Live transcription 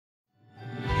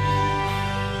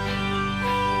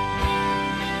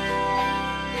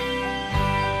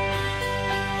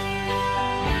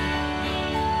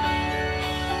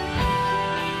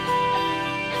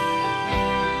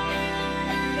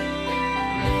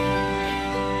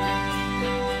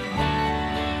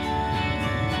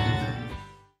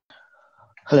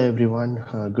Hello everyone,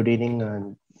 good evening,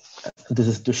 and this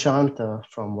is Dhusanth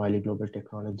from Wiley Global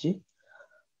Technology.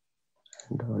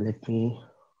 And let me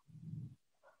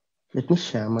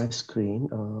share my screen.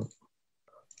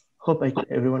 Hope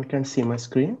everyone can see my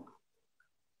screen.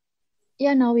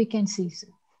 Yeah, now we can see, sir.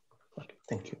 Okay,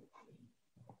 thank you.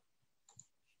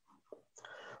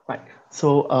 Right,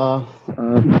 so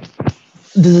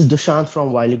this is Dhusanth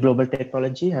from Wiley Global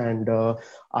Technology, and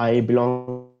I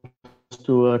belong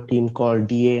to a team called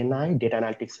DANI, Data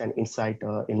Analytics and Insight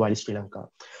in Wiley, Sri Lanka.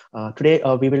 Today,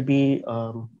 we will be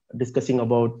discussing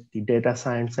about the data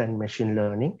science and machine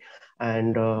learning,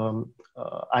 and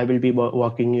I will be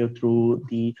walking you through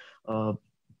the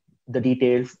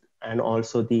details and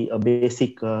also the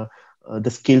basic the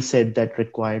skill set that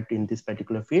required in this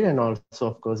particular field, and also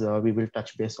of course we will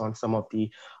touch base on some of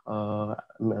the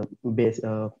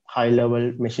high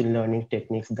level machine learning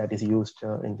techniques that is used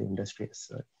in the industry.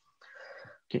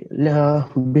 Okay,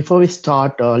 before we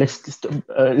start,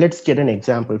 let's get an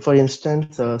example. For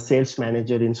instance, a sales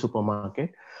manager in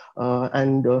supermarket,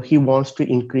 and he wants to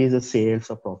increase the sales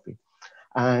or profit,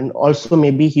 and also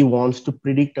maybe he wants to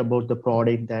predict about the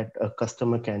product that a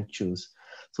customer can choose.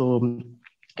 So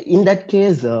in that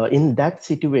case, in that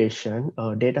situation,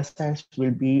 data science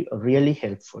will be really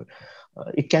helpful.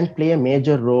 It can play a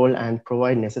major role and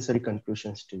provide necessary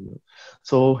conclusions to you.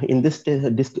 So in this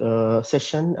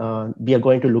session, we are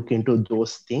going to look into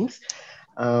those things.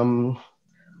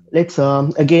 Let's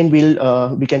again,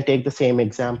 we can take the same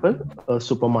example, a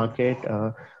supermarket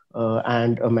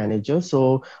and a manager.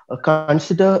 So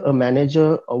consider a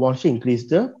manager wants to increase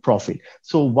the profit.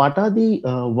 So what are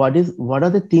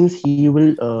the things he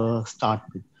will start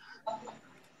with?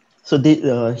 So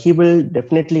he will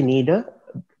definitely need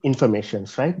information,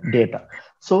 right? Data.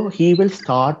 So he will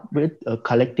start with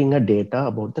collecting a data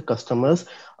about the customers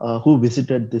who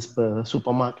visited this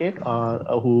supermarket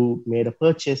or who made a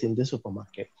purchase in the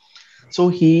supermarket. So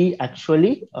he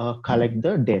actually collect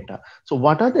the data. So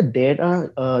what are the data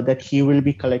that he will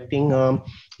be collecting?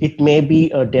 It may be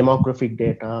demographic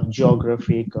data,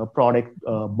 geographic, product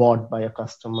bought by a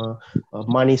customer,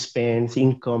 money spent,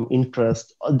 income,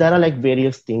 interest. There are like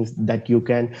various things that you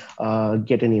can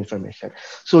get an information.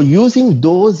 So using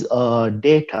those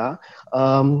data,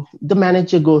 the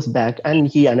manager goes back and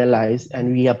he analyzes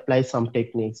and he applies some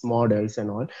techniques, models and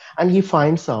all, and he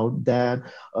finds out that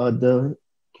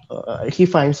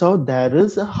there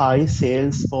is a high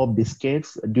sales for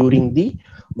biscuits during the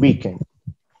weekend.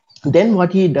 Then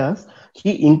what he does,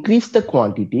 he increased the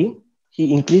quantity.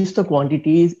 He increased the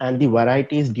quantities and the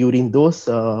varieties during those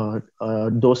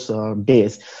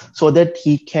days, so that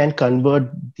he can convert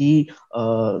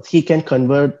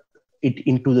it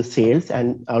into the sales,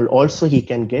 and also he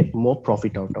can get more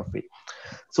profit out of it.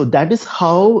 So that is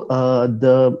how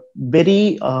the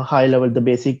very high level, the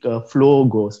basic flow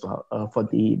goes for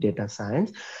the data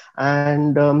science.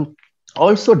 And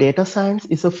also data science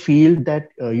is a field that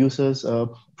uses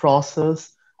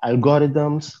process,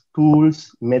 algorithms,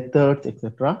 tools, methods,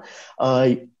 etc.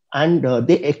 And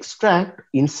they extract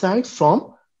insights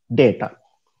from data.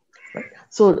 Right?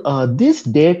 So this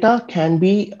data can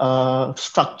be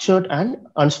structured and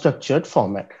unstructured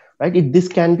format. Right? This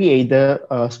can be either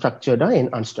structured or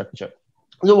unstructured.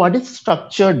 So what is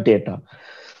structured data?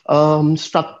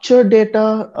 Structured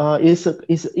data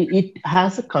it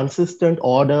has a consistent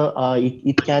order.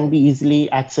 It can be easily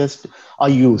accessed or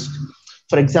used.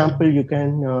 For example, you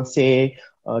can say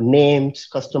names,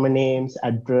 customer names,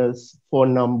 address,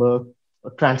 phone number,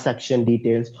 transaction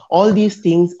details. All these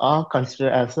things are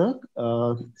considered as a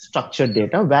structured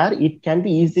data where it can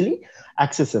be easily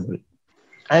accessible.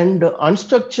 And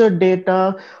unstructured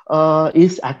data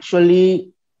is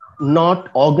actually not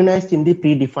organized in the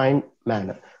predefined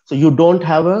manner. So you don't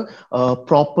have a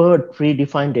proper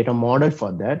predefined data model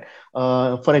for that.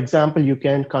 For example, you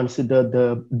can consider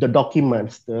the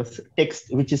documents, the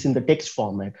text, which is in the text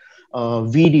format,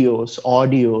 videos,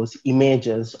 audios,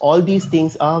 images. All these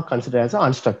things are considered as an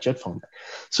unstructured format.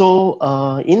 So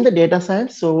in the data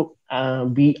science, so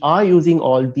we are using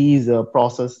all these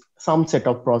some set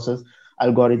of process,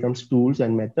 algorithms, tools,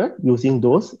 and method using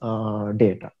those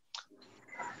data.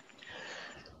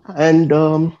 And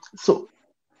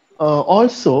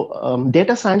also,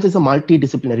 data science is a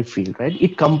multidisciplinary field, right?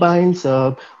 It combines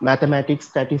mathematics,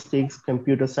 statistics,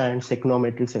 computer science,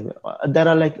 econometrics. There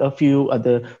are like a few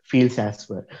other fields as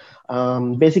well.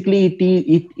 Basically,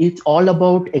 it's all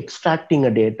about extracting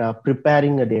a data,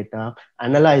 preparing a data,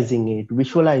 analyzing it,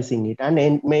 visualizing it,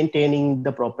 and maintaining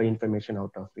the proper information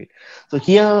out of it. So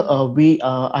here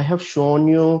I have shown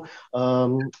you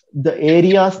the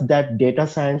areas that data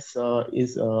science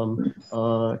is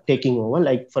taking over.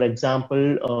 Like for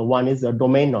example, one is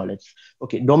domain knowledge.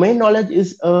 Okay, domain knowledge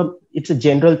is it's a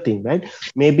general thing, right?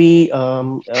 Maybe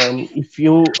if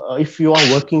you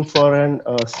are working for an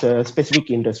specific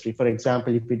industry, for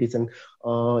example, if it is an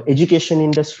education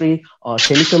industry or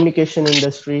telecommunication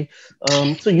industry,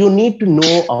 so you need to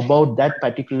know about that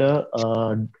particular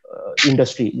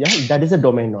industry. Yeah, that is a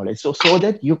domain knowledge. So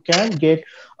that you can get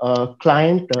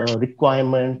client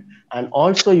requirement, and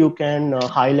also you can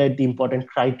highlight the important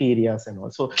criterias, and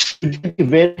also it will be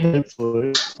very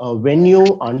helpful when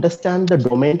you understand the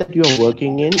domain that you are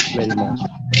working in very much.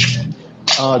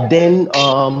 Then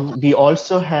we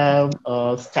also have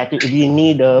we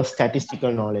need a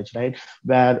statistical knowledge, right?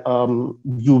 Where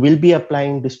you will be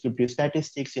applying descriptive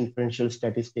statistics, inferential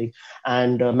statistics,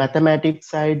 and mathematics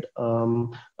side,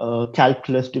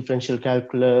 calculus, differential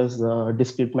calculus,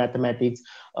 discrete mathematics.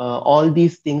 All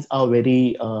these things are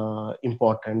very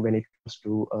important when it comes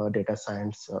to data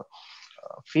science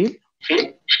field.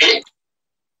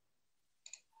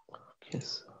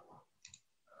 Yes.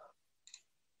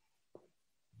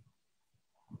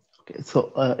 Okay,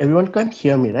 so everyone can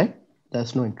hear me, right?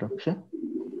 There's no interruption.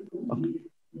 Okay.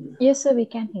 Yes, sir, we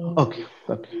can hear you. Okay.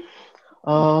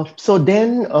 So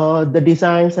then the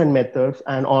designs and methods,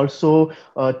 and also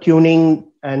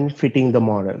tuning and fitting the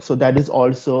model. So that is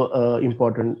also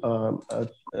important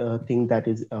thing that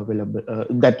is available,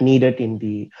 that needed in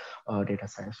the data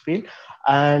science field.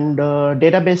 And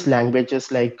database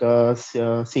languages like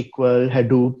SQL,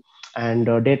 Hadoop, and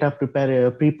data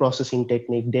pre-processing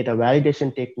technique, data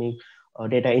validation technique,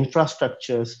 data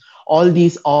infrastructures, all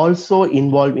these also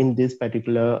involved in this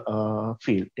particular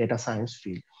field, data science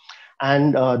field.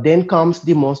 And then comes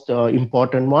the most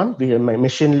important one,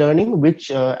 machine learning,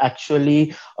 which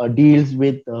actually deals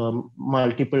with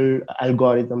multiple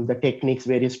algorithms, the techniques,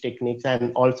 various techniques,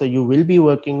 and also you will be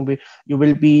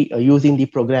using the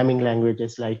programming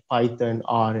languages like Python,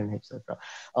 R, and etc.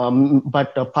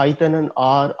 But Python and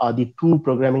R are the two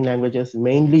programming languages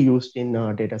mainly used in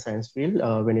data science field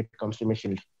when it comes to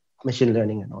machine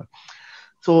learning and all.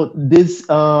 So this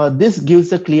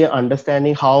gives a clear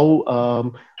understanding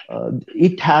how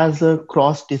it has a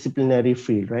cross-disciplinary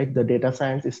field, right? The data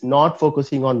science is not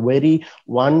focusing on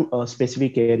one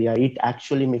specific area. It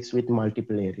actually mixes with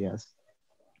multiple areas.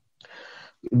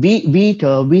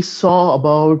 We saw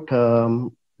about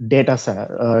data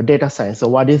science. So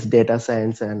what is data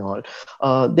science and all?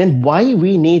 Then why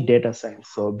we need data science?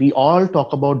 So we all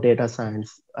talk about data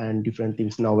science and different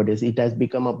things nowadays. It has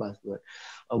become a buzzword.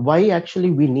 Why actually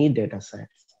we need data science?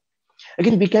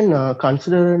 Again, we can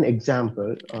consider an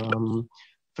example.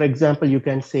 For example, you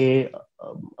can say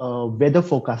weather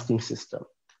forecasting system.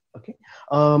 Okay,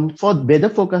 for weather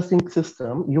forecasting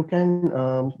system, you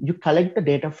can you collect the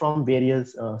data from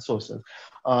various sources.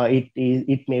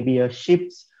 It may be a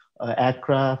ships,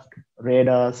 aircraft,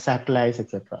 radar, satellites,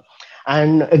 etc.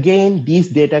 And again, these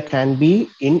data can be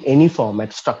in any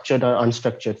format, structured or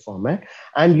unstructured format,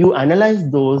 and you analyze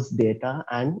those data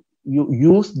and you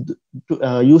use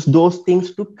those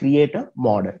things to create a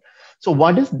model. So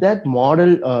what is that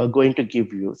model going to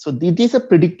give you? So this is a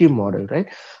predictive model, right?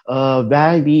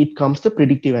 Where it comes to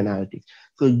predictive analytics.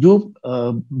 So you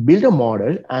build a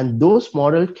model, and those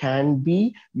models can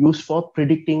be used for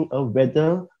predicting a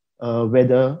weather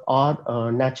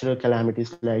or natural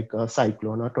calamities like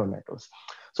cyclone or tornadoes.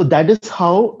 So that is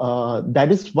how, that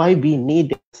is why we need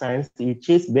data science, which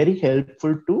is very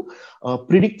helpful to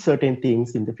predict certain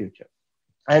things in the future.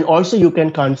 And also you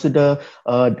can consider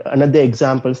another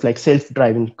examples like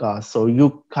self-driving cars. So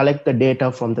you collect the data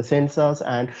from the sensors,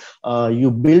 and you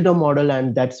build a model,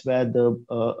 and that's where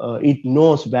it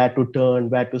knows where to turn,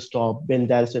 where to stop. When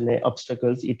there's any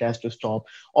obstacles, it has to stop.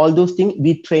 All those things,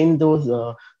 we train those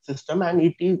system, and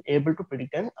it is able to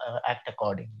predict and act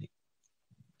accordingly.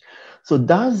 So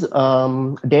thus,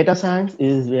 data science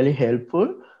is really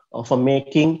helpful for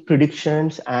making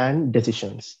predictions and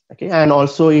decisions. Okay, and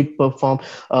also it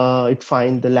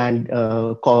find the land.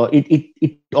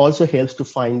 It also helps to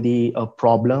find the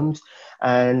problems,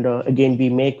 and again we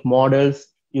make models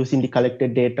using the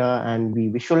collected data, and we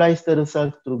visualize the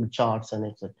results through charts and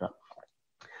etc.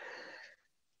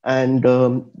 And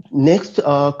next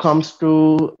comes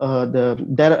to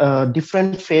there are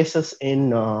different phases in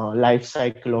life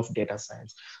cycle of data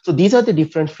science. So these are the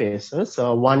different phases.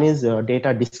 One is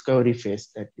data discovery phase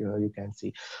that you can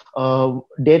see.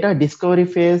 Data discovery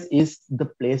phase is the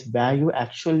place where you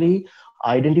actually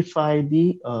identify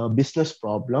the business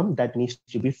problem that needs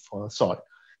to be solved.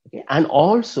 Okay? And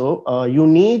also you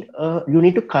need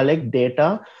to collect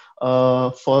data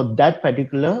for that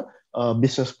particular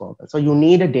business problem. So you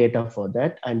need a data for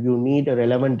that, and you need a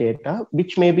relevant data,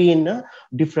 which may be in a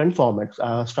different formats,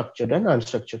 structured and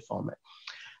unstructured format.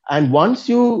 And once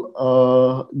you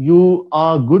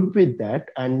are good with that,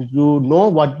 and you know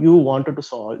what you wanted to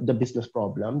solve the business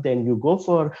problem, then you go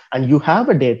for, and you have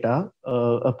a data,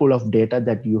 a pool of data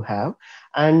that you have,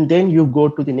 and then you go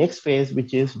to the next phase,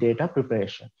 which is data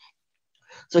preparation.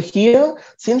 So here,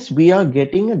 since we are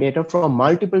getting data from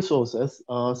multiple sources,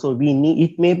 so we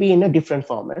need, it may be in a different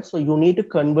format. So you need to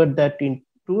convert that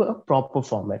into a proper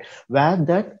format where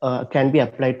that can be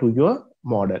applied to your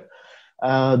model.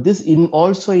 This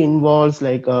also involves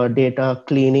like data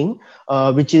cleaning,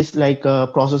 which is like a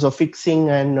process of fixing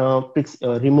and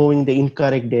removing the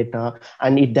incorrect data.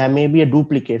 And there may be a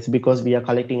duplicates because we are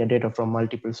collecting a data from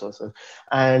multiple sources.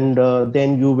 And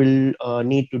then you will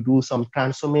need to do some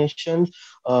transformations,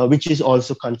 which is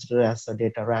also considered as a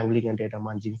data wrangling and data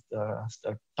munging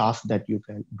task that you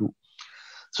can do.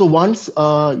 So once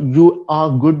you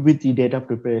are good with the data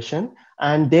preparation,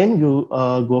 and then you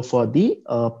go for the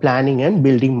planning and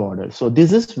building models. So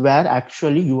this is where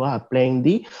actually you are applying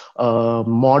the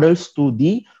models to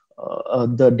the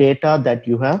data that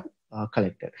you have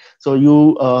collected. So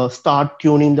you start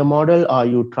tuning the model, or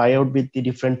you try out with the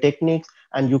different techniques,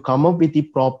 and you come up with the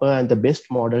proper and the best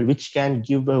model, which can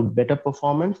give a better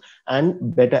performance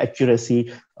and better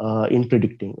accuracy in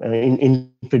predicting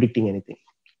anything.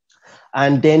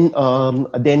 And then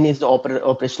is the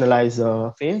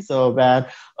operationalize phase, where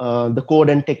the code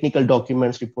and technical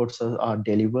documents reports are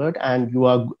delivered, and you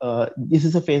are this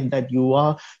is a phase that you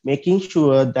are making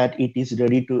sure that it is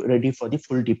ready for the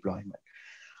full deployment.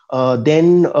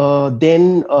 Then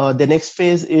the next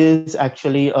phase is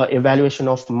actually evaluation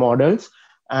of models,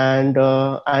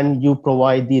 and you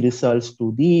provide the results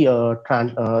to the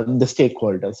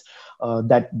stakeholders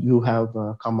that you have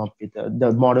come up with,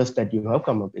 the models that you have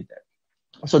come up with.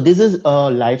 So this is a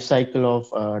life cycle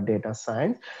of data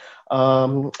science.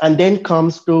 And then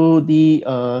comes to the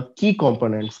key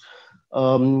components.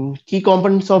 Key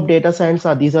components of data science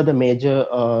are, these are the major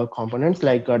components,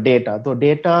 like data. So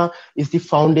data is the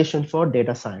foundation for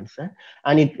data science.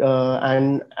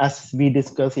 And as we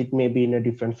discussed, it may be in a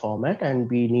different format, and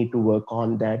we need to work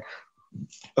on that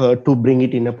to bring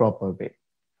it in a proper way.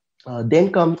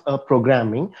 Then comes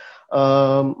programming.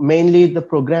 Mainly the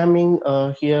programming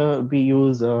here we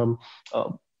use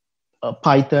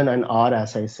Python and R,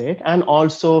 as I said, and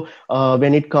also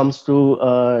when it comes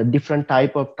to different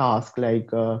type of tasks like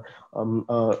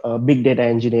big data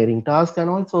engineering task, and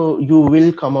also you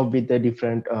will come up with the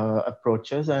different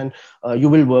approaches, and you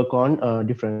will work on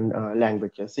different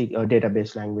languages,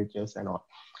 database languages and all.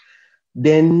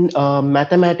 Then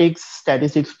mathematics,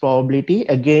 statistics, probability.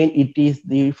 Again, it is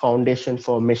the foundation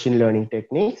for machine learning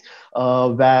techniques,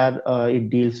 where it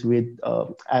deals with,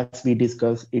 as we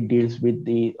discussed, it deals with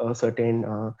the certain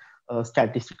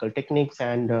statistical techniques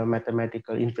and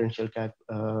mathematical differential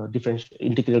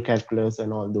integral calculus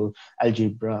and all those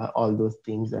algebra, all those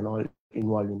things and all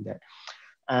involved in that.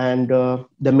 And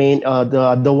the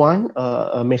other one,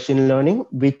 machine learning,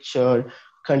 which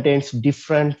contains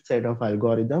different set of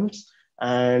algorithms,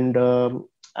 and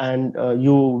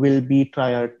you will build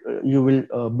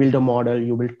a model,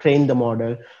 you will train the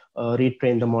model,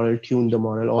 retrain the model, tune the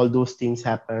model. All those things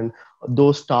happen.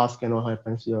 Those tasks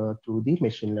happens to the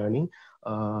machine learning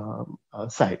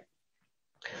side.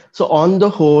 So on the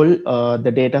whole,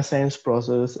 the data science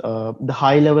process, the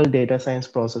high-level data science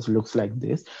process looks like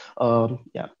this.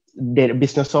 Yeah. Data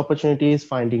business opportunities,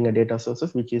 finding a data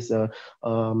sources, which is a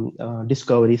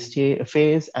discovery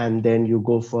phase, and then you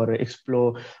go for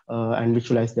explore and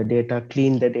visualize the data,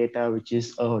 clean the data, which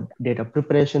is a data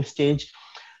preparation stage,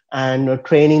 and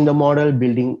training the model,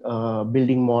 building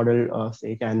model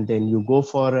stage, and then you go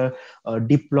for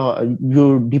deploy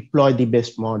the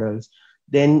best models.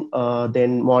 then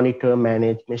monitor,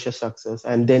 manage, measure success,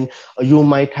 and then you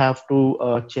might have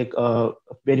to check,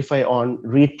 verify on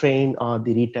retrain or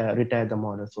the retire the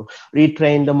model. So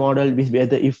retrain the model,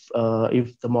 whether if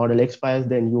the model expires,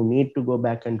 then you need to go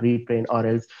back and retrain, or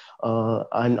else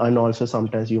and also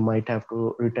sometimes you might have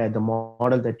to retire the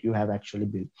model that you have actually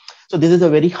built. So this is a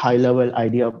very high level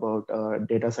idea about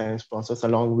data science process.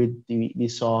 Along with we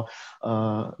saw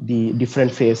the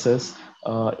different phases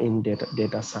in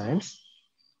data science.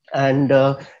 And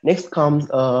next comes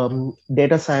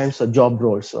data science job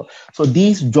roles. So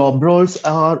these job roles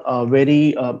are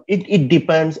very, it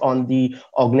depends on the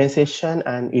organization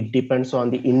and it depends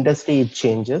on the industry, it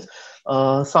changes.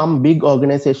 Some big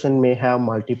organization may have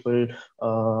multiple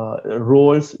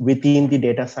roles within the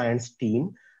data science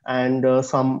team, and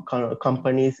some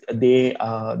companies, they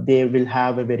will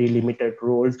have a very limited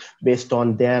roles based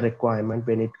on their requirement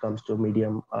when it comes to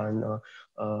medium and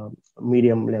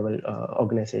medium level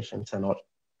organizations and all.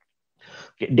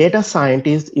 Okay, data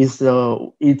scientist is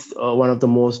it's one of the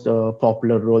most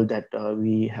popular role that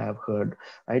we have heard,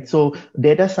 right? So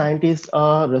data scientists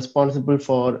are responsible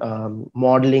for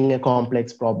modeling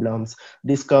complex problems,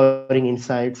 discovering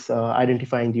insights,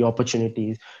 identifying the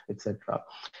opportunities, etc.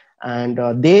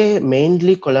 And they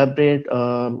mainly collaborate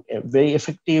very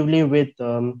effectively with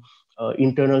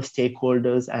internal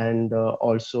stakeholders and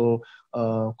also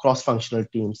cross-functional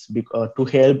teams to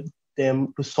help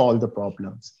them to solve the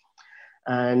problems.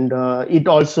 And it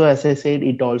also, as I said,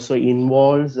 it also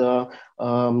involves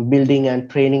building and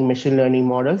training machine learning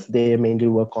models. They mainly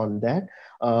work on that,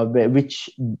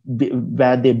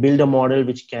 where they build a model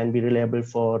which can be reliable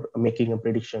for making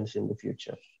predictions in the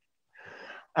future.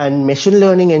 And machine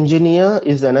learning engineer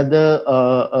is another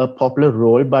popular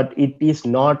role, but it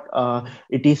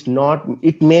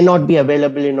may not be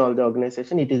available in all the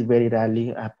organization. It is very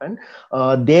rarely happen.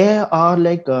 They are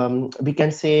like, we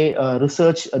can say,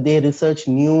 they research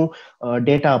new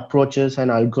data approaches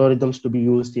and algorithms to be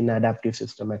used in adaptive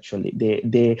system. Actually,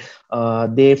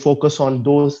 they focus on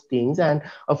those things. And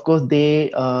of course,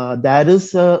 there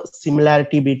is a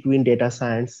similarity between data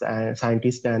science and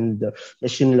scientists and the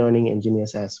machine learning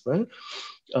engineers as well.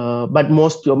 But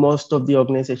most of the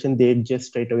organization, they just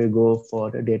straight away go for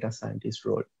the data scientist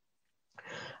role.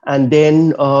 And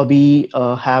then we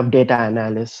have data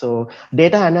analyst. So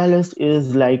data analyst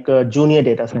is like a junior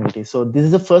data scientist. So this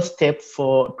is the first step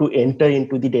to enter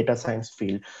into the data science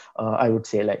field, I would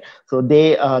say. Like, so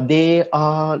they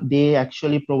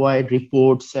actually provide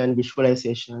reports and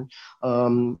visualization,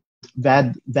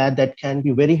 where that can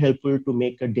be very helpful to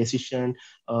make a decision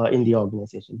in the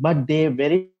organization. But they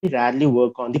very rarely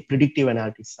work on the predictive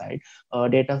analytics side.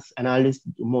 Data analyst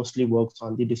mostly works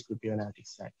on the descriptive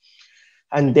analytics side.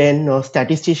 And then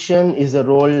statistician is a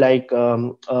role like,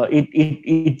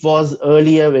 it was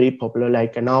earlier very popular.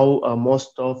 Like now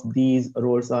most of these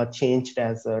roles are changed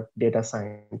as a data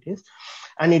scientist.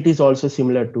 And it is also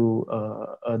similar to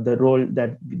the role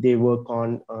that they work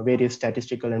on various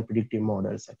statistical and predictive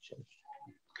models actually.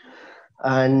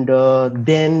 And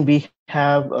then we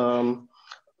have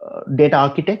data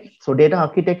architect. So data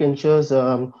architect ensures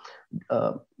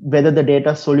whether the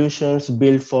data solutions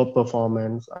built for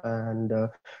performance, and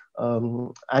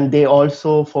they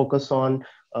also focus on,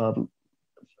 I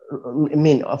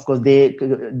mean, of course,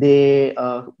 they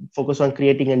focus on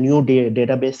creating a new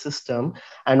database system,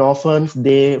 and often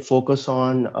they focus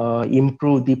on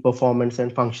improve the performance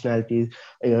and functionalities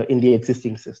in the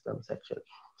existing systems actually.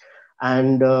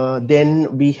 And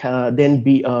then we have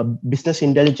business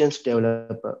intelligence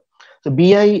developer. So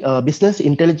BI, business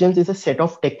intelligence, is a set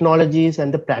of technologies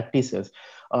and the practices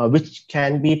which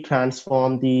can be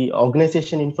transformed the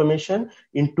organization information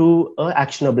into an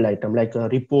actionable item like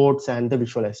reports and the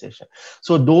visualization.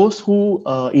 So those who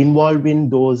involved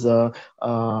in those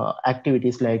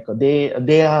activities, like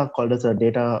they are called as a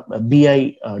data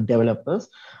BI developers,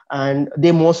 and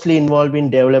they mostly involved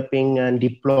in developing and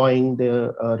deploying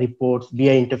the reports, BI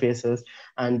interfaces,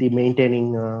 and the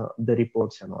maintaining the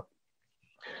reports and all.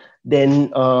 Then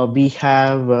we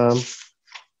have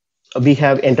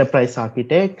enterprise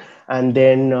architect, and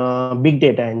then big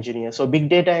data engineer. So big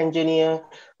data engineer,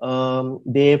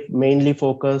 they mainly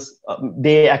focus,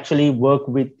 they actually work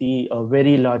with the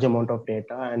very large amount of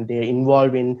data, and they're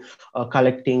involved in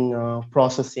collecting,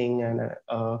 processing, and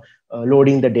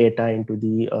loading the data into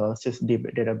the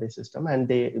database system. And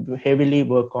they heavily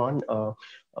work on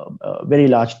very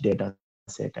large data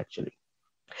set actually.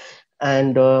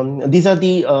 And these are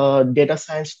the data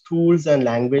science tools and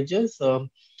languages.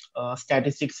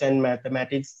 statistics and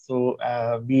mathematics. So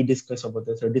we discuss about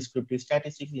this. So descriptive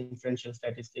statistics, inferential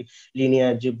statistics, linear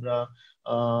algebra,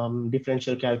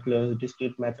 differential calculus,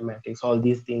 discrete mathematics. All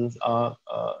these things are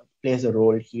plays a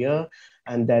role here,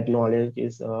 and that knowledge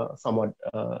is somewhat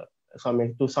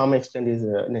to some extent is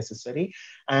necessary.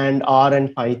 And R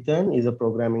and Python is a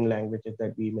programming language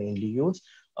that we mainly use.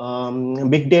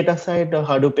 Big data side,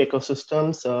 Hadoop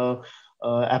ecosystems,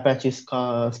 Apache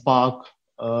Spark,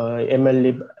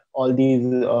 MLlib, all these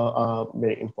are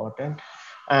very important.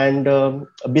 And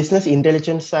business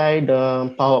intelligence side,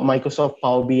 Microsoft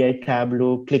Power BI,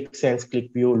 Tableau, ClickSense,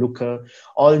 ClickView, Looker,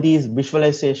 all these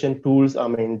visualization tools are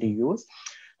mainly used.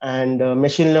 And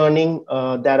machine learning,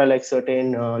 there are like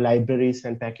certain libraries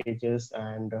and packages,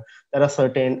 and there are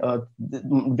certain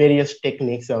various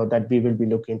techniques that we will be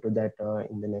looking into that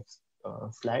in the next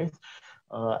slides.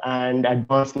 And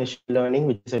advanced machine learning,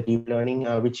 which is a deep learning,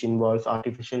 which involves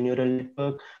artificial neural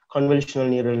network, convolutional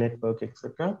neural network,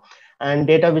 etc. And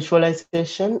data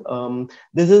visualization.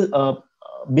 This is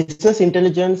business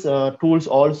intelligence tools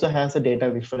also has a data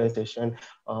visualization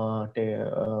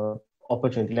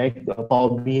opportunity, like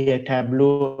Power BI,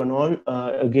 Tableau, and all.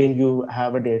 Again, you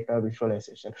have a data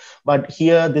visualization. But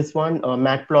here, this one,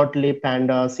 Matplotlib,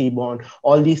 Panda, Seaborn,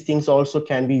 all these things also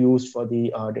can be used for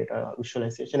the data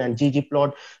visualization. And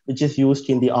ggplot, which is used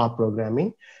in the R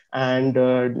programming. And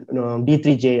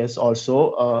D3JS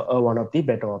also one of the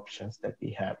better options that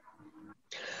we have.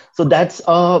 So that's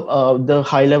the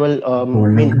high level,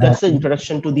 that's the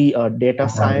introduction to the data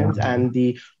science and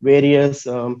the various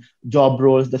job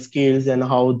roles, the skills, and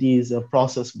how these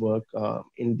process work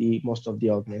in the most of the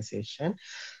organization.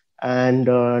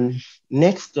 And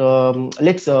next,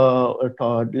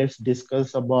 let's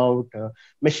discuss about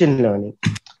machine learning.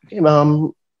 Okay,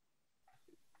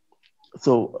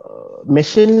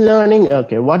 machine learning.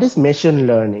 Okay, what is machine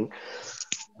learning?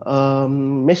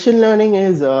 Machine learning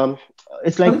is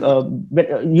it's like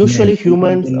usually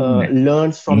humans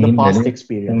learns from the past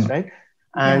experience, right?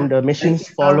 And machines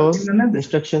follow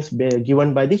instructions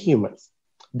given by the humans.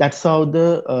 That's how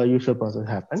the usual process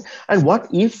happens. And what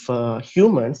if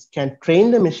humans can train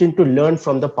the machine to learn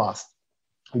from the past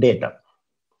data?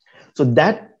 So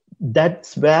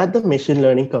that's where the machine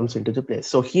learning comes into the place.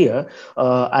 So here,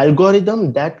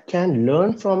 algorithm that can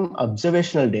learn from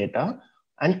observational data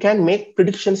and can make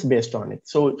predictions based on it.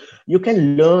 So you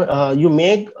can learn, you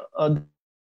make an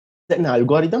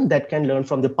algorithm that can learn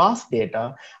from the past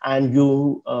data, and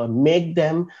you make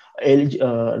them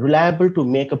reliable to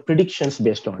make predictions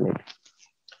based on it.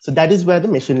 So that is where the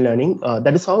machine learning,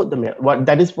 that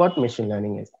is what machine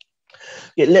learning is.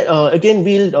 Again,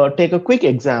 we'll take a quick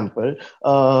example.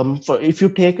 So if you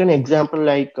take an example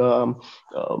like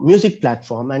music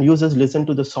platform, and users listen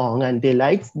to the song and they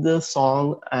like the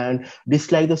song and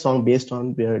dislike the song based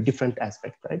on different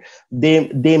aspects, right?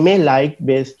 They may like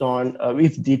based on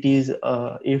if it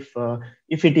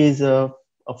is a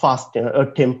fast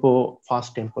tempo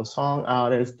song,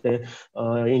 or else the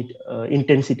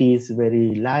intensity is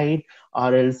very light,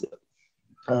 or else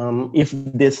if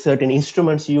there's certain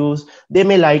instruments used, they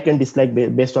may like and dislike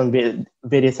based on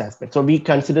various aspects. So we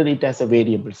consider it as a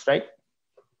variables, right?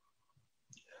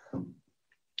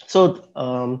 So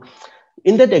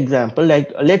in that example,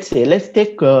 like let's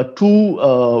take two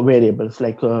variables,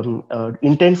 like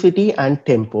intensity and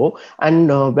tempo, and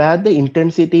where the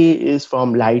intensity is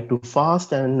from light to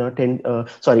fast, and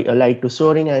light to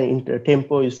soaring, and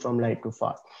tempo is from light to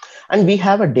fast. And we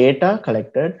have a data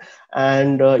collected,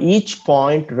 and each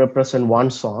point represent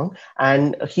one song.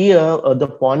 And here, the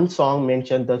one song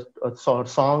mentioned, the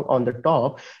song on the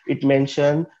top, it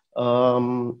mentioned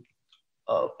the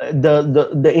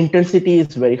intensity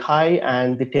is very high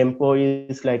and the tempo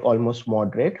is like almost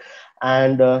moderate.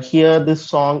 And here, this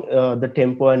song, the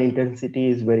tempo and intensity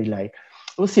is very light.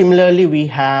 So similarly, we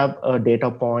have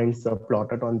data points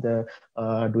plotted on the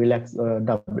dual X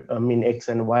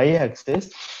and Y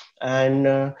axis. And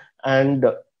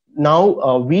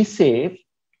now we say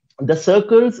the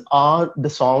circles are the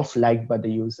songs liked by the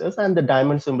users, and the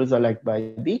diamond symbols are liked by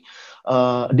the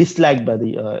disliked by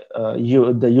the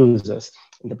users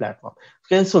in the platform.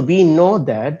 Okay, so we know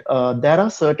that there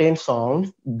are certain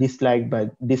songs disliked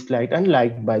and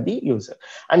liked by the user,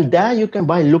 and there you can,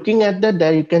 by looking at that,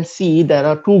 there you can see there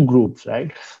are two groups,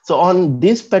 right? So on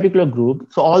this particular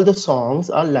group, so all the songs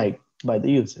are liked by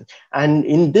the user, and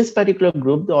in this particular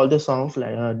group, all the songs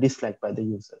disliked by the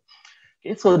user.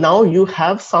 Okay, so now you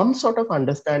have some sort of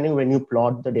understanding when you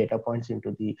plot the data points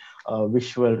into the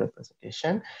visual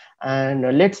representation.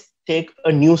 And let's take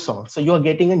a new song. So you're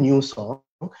getting a new song,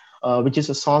 which is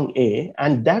a song A,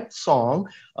 and that song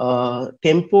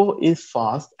tempo is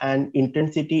fast and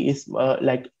intensity is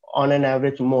like on an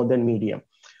average more than medium.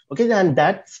 Okay, and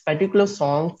that particular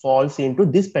song falls into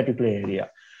this particular area.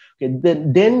 Okay,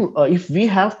 then if we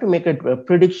have to make a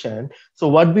prediction, so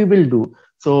what we will do?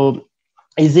 So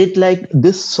is it like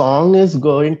this song is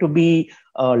going to be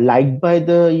liked by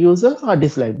the user or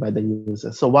disliked by the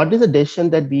user? So what is the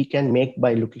decision that we can make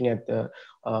by looking at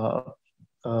uh,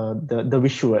 the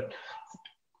visual?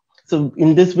 So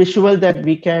in this visual that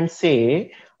we can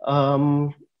say,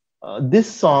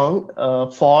 this song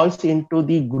falls into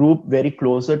the group very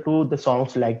closer to the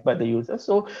songs liked by the user.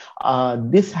 So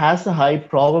this has a high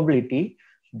probability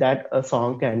that a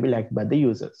song can be liked by the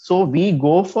user. So we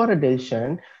go for a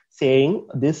decision saying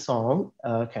this song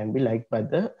can be liked by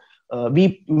the,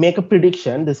 we make a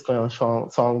prediction this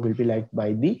song will be liked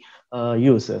by the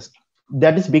users.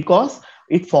 That is because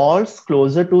it falls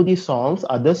closer to the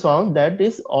other songs that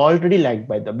is already liked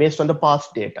by the, based on the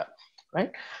past data,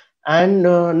 right? And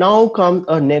now comes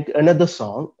another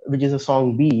song, which is a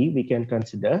song B we can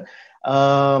consider.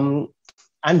 And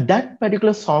that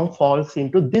particular song falls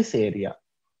into this area,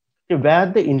 where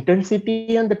the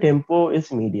intensity and the tempo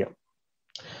is medium.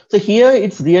 So here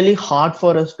it's really hard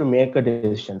for us to make a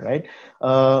decision, right?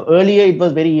 Earlier it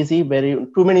was very easy,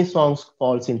 too many songs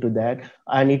falls into that,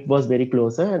 and it was very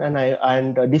closer,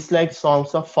 and disliked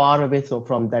songs are far away so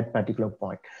from that particular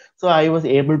point. So I was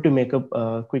able to make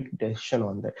a quick decision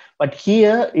on that. But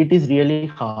here it is really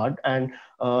hard, and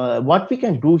what we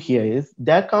can do here is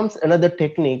there comes another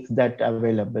technique that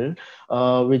available,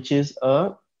 which is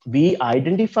we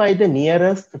identify the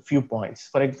nearest few points.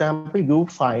 For example, you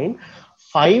find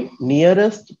 5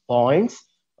 nearest points,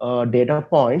 data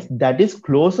points that is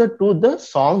closer to the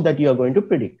song that you are going to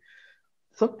predict.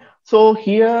 So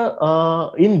here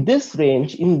in this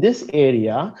range, in this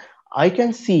area, I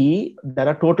can see there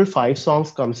are total 5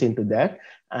 songs comes into that,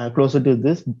 closer to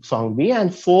this song B,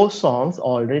 and 4 songs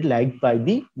already liked by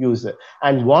the user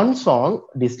and 1 song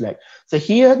disliked. So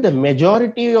here the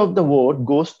majority of the vote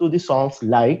goes to the songs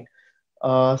liked.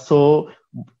 So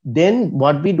then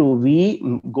what we do, we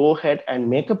go ahead and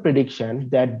make a prediction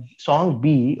that song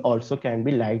B also can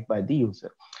be liked by the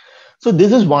user. So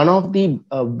this is one of the,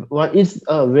 it's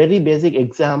a very basic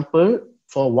example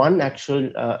for one actual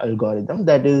algorithm,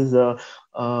 that is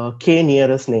K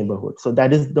nearest neighborhood. So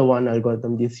that is the one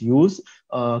algorithm this use,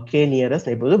 K nearest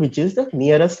neighborhood, which is the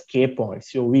nearest K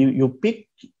points. So you pick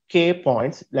K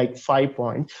points, like 5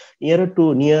 points, near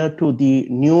to the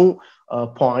new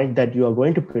point that you are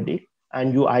going to predict,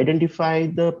 and you identify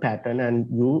the pattern and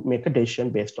you make a decision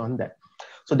based on that.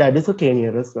 So that is a K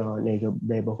nearest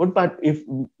neighborhood. But if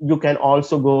you can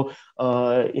also go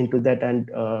into that and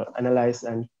analyze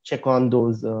and check on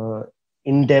those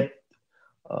in-depth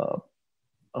of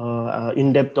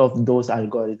those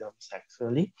algorithms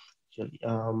actually.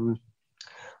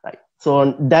 Right.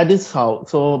 So that is how.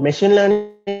 So machine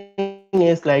learning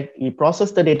is like you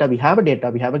process the data, we have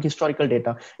a historical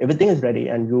data, everything is ready,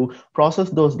 and you process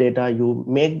those data, you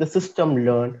make the system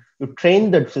learn, you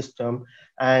train the system,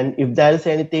 and if there is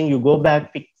anything, you go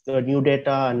back, pick the new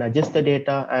data and adjust the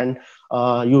data, and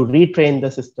you retrain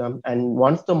the system. And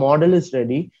once the model is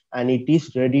ready and it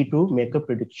is ready to make a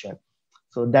prediction.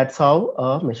 So that's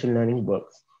how machine learning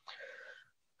works.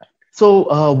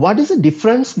 So what is the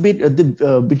difference between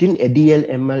ADL,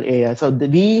 ML, AI? So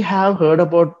we have heard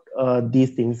about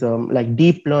these things like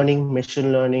deep learning,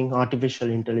 machine learning, artificial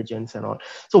intelligence, and all.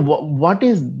 So what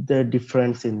is the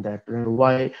difference in that?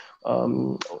 Why?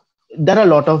 There are a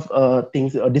lot of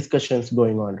things, discussions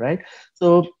going on, right?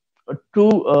 So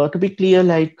to be clear,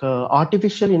 like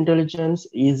artificial intelligence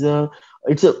is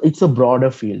it's a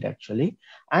broader field actually,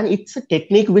 and it's a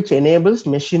technique which enables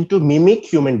machine to mimic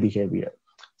human behavior.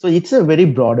 So it's a very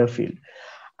broader field.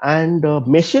 And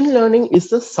machine learning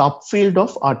is a subfield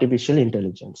of artificial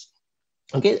intelligence.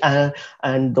 Okay,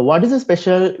 and what is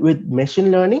special with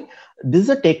machine learning? This is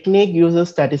a technique uses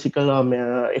statistical or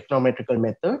econometrical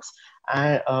methods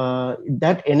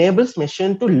that enables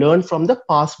machine to learn from the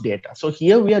past data. So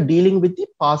here we are dealing with the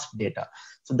past data.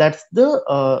 So that's the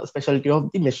specialty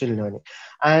of the machine learning.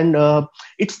 And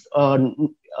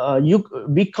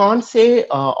we can't say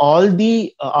all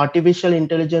the artificial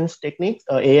intelligence techniques,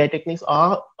 AI techniques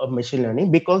are machine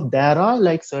learning, because there are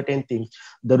like certain things,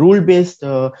 the rule-based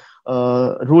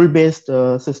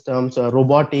systems,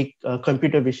 robotic,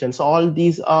 computer vision. So all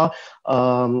these are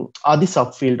the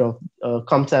subfield of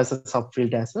comes as a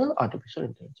subfield as artificial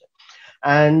intelligence.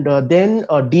 And then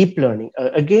deep learning.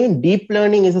 Again, deep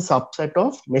learning is a subset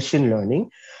of machine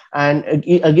learning. And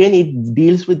again, it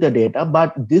deals with the data,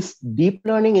 but this deep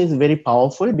learning is very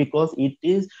powerful because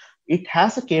it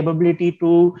has a capability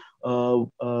to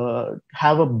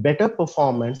have a better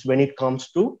performance when it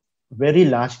comes to very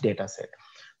large data set.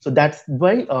 So that's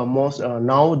why most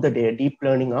now the deep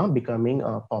learning are becoming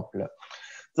popular.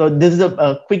 So this is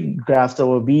a quick graph.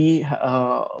 So we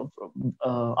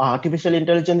artificial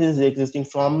intelligence is existing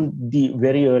from the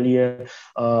very earlier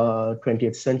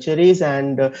 20th centuries,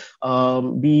 and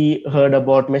we heard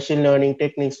about machine learning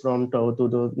techniques from to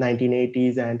the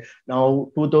 1980s, and now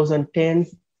 2010.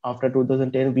 After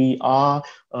 2010, we are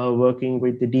working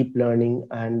with the deep learning,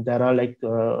 and there are like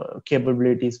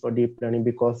capabilities for deep learning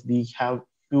because we have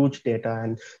huge data,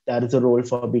 and there is a role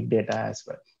for big data as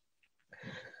well.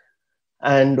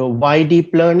 And why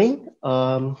deep learning?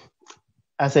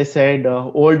 As I said,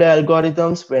 older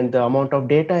algorithms, when the amount of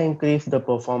data increase, the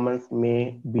performance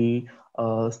may be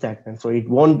stagnant. So it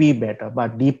won't be better.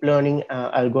 But deep learning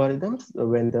algorithms,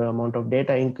 when the amount of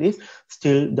data increase,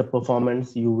 still the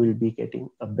performance, you will be getting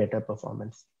a better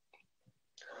performance.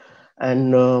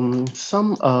 And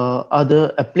some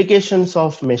other applications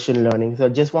of machine learning. So I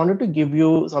just wanted to give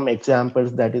you some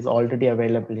examples that is already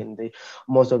available in the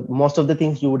most of the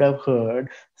things you would have heard,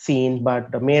 seen,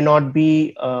 but may not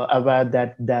be aware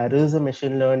that there is a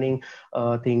machine learning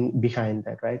thing behind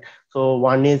that, right? So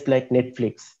one is like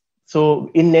Netflix. So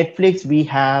in Netflix, we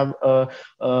have a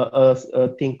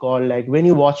thing called like when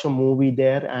you watch a movie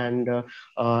there,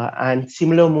 and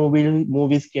similar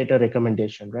movies get a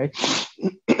recommendation, right?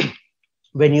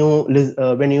 when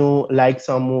you like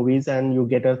some movies and you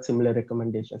get a similar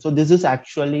recommendation. So this is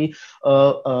actually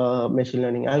a machine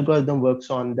learning algorithm works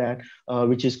on that,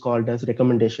 which is called as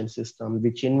recommendation system,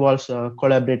 which involves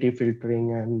collaborative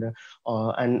filtering, and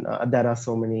there are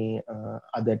so many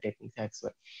other techniques as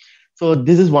well. So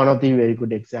this is one of the very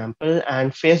good example.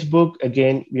 And Facebook,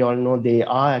 again, we all know they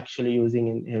are actually using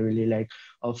in heavily like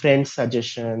friend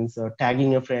suggestions,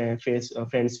 tagging a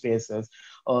friend's faces.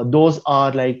 Those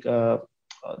are like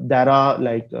there are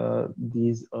like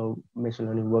these machine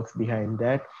learning works behind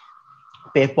that.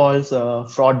 PayPal's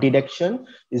fraud detection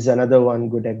is another one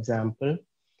good example.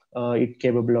 It's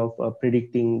capable of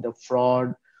predicting the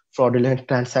fraudulent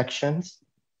transactions.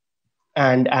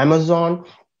 And Amazon,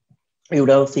 you would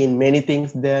have seen many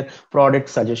things there, product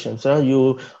suggestions.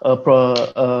 Those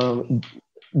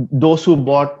who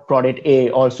bought product A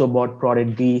also bought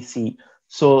product B, C.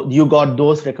 So you got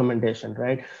those recommendations,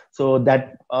 right? So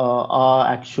that are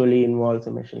actually involves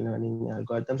the machine learning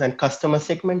algorithms. And customer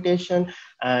segmentation.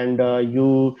 And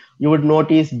you would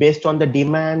notice based on the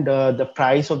demand, the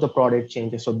price of the product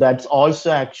changes. So that's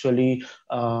also actually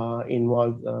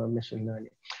involves machine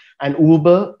learning. And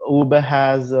Uber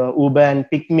has Uber and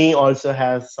PickMe also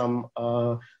has some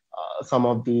of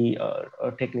the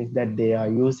techniques that they are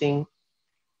using.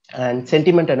 And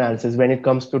sentiment analysis when it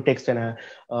comes to text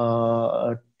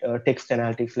analytics,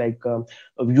 like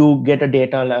you get a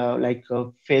data like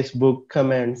Facebook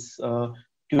comments,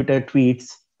 Twitter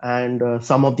tweets, and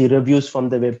some of the reviews from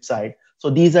the website. So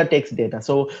these are text data.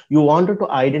 So you wanted to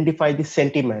identify the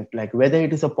sentiment, like whether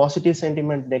it is a positive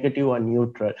sentiment, negative, or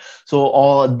neutral. So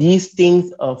all these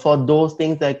things, for those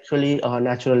things, actually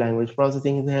natural language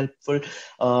processing is helpful,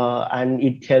 and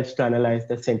it helps to analyze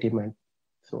the sentiment.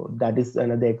 So that is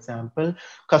another example.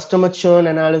 Customer churn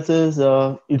analysis.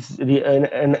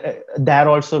 And there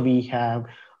also we have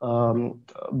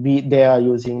they are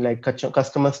using like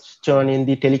customer churn in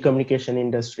the telecommunication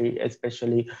industry,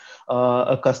 especially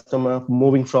a customer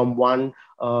moving from one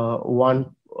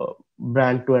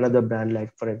brand to another brand,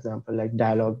 like for example, like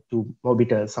Dialog to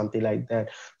Mobitel, something like that.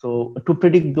 So to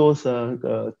predict those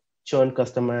churn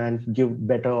customer and give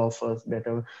better offers,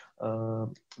 better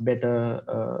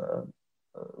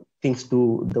things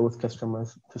to those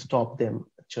customers to stop them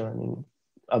churning,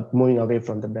 moving away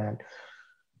from the brand.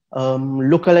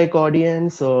 Lookalike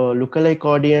audience. Lookalike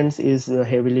audience is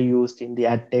heavily used in the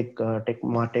ad tech,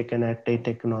 martech, and ad tech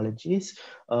technologies,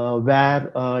 where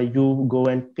you go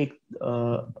and pick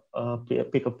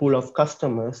a pool of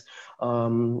customers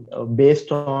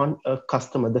based on a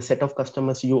customer, the set of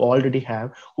customers you already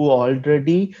have who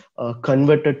already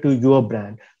converted to your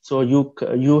brand. So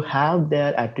you have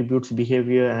their attributes,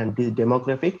 behavior, and this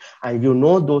demographic, and you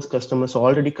know those customers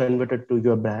already converted to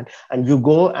your brand, and you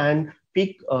go and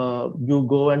you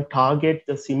go and target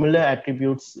the similar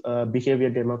attributes, behavior,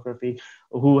 demographic,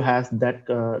 who has that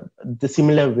the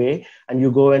similar way, and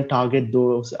you go and target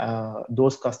those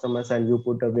customers, and you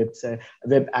put a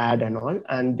web ad and all,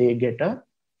 and they get a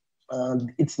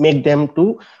it's make them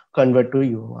to convert to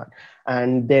U1.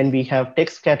 And then we have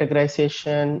text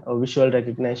categorization, visual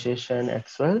recognition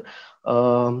as well.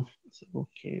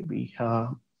 Okay, we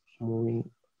have moving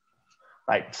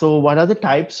right. So what are the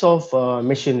types of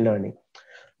machine learning?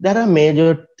 There are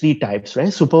major three types,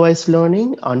 right? Supervised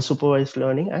learning, unsupervised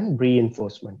learning, and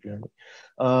reinforcement learning.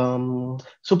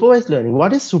 Supervised learning.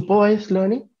 What is supervised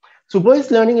learning?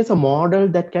 Supervised learning is a model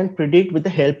that can predict with the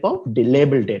help of the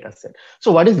labeled data set.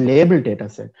 So what is labeled data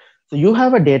set? So you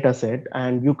have a data set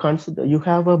and you consider you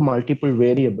have a multiple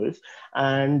variables,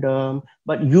 and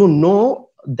but you know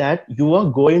that you are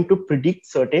going to predict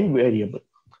certain variables.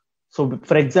 So,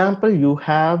 for example, you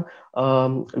have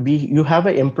you have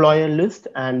an employer list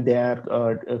and their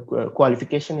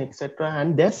qualification, etc.,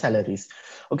 and their salaries.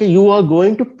 Okay, you are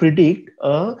going to predict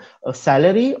a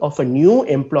salary of a new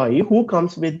employee who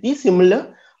comes with the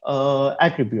similar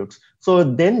attributes. So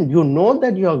then you know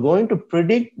that you are going to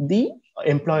predict the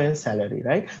employer's salary,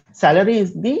 right? Salary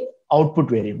is the output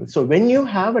variable. So when you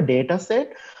have a data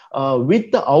set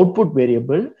with the output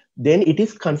variable, then it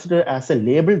is considered as a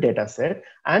labeled data set,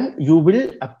 and you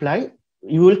will apply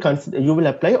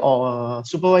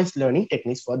supervised learning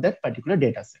techniques for that particular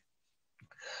data set.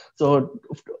 So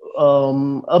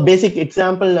a basic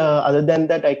example other than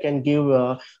that I can give,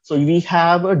 so we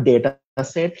have a data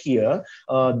set here.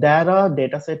 There are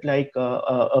data set like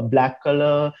a black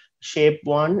color shape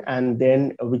one, and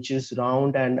then which is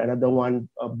round, and another one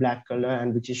black color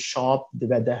and which is sharp,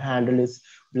 where the handle is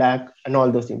black, and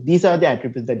all those things. These are the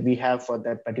attributes that we have for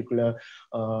that particular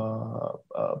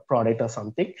product or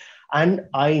something. And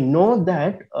I know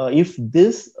that if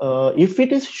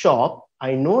it is sharp,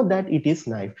 I know that it is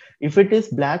knife. If it is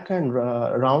black and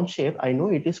round shape, I know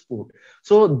it is food.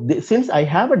 So since I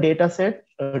have a data set,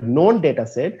 a known data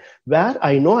set, where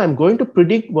I know I'm going to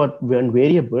predict one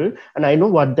variable, and I know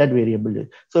what that variable is.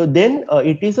 So then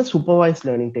it is a supervised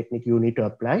learning technique you need to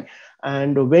apply.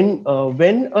 And when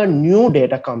a new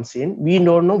data comes in, we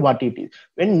don't know what it is.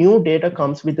 When new data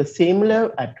comes with a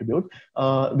similar attribute,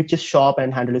 which is sharp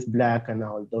and handle is black and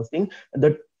all those things,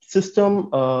 the system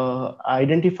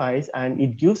identifies and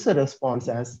it gives a response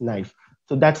as knife.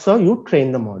 So that's how you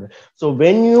train the model. So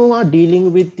when you are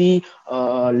dealing with the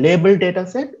labeled data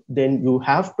set, then you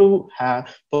have to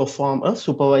perform a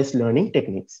supervised learning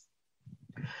techniques.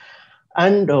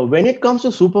 And when it comes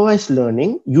to supervised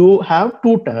learning, you have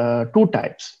another two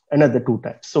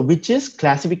types. So which is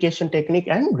classification technique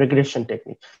and regression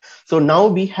technique. So now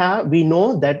we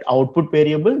know that output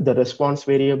variable, the response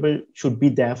variable should be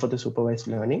there for the supervised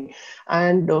learning,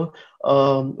 and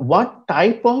what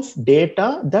type of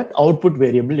data that output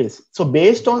variable is. So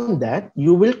based on that,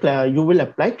 you will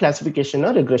apply classification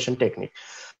or regression technique.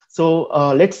 So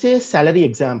let's say salary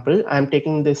example, I'm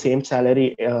taking the same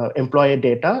salary employer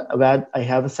data where I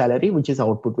have a salary, which is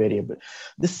output variable.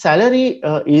 The salary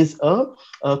is a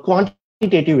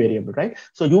quantitative variable, right?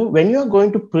 So when you are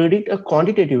going to predict a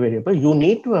quantitative variable, you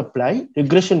need to apply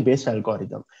regression based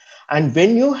algorithm. And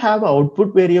when you have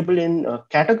output variable in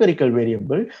categorical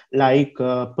variable, like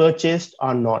purchased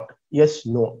or not, yes,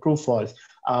 no, true, false,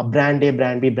 brand A,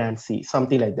 brand B, brand C,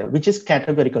 something like that, which is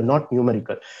categorical, not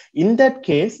numerical. In that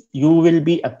case, you will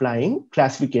be applying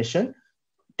classification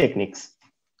techniques.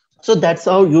 So that's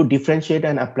how you differentiate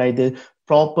and apply the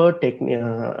proper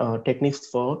techniques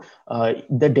for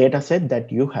the data set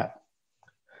that you have.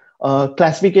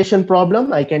 Classification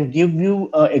problem, I can give you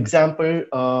an example,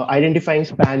 identifying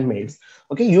spam mails.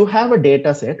 Okay, you have a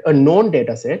data set, a known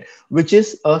data set, which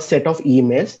is a set of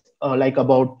emails, like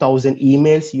about 1,000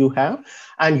 emails you have,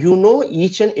 and you know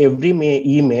each and every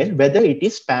email, whether it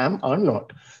is spam or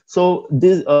not. So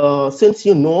this, since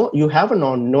you know you have a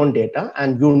known data,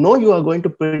 and you know you are going to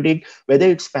predict whether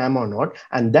it's spam or not,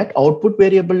 and that output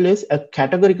variable is a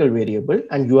categorical variable,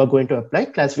 and you are going to apply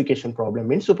classification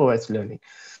problem in supervised learning.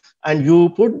 And you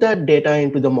put that data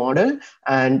into the model,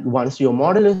 and once your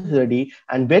model is ready,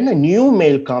 and when a new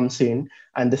mail comes in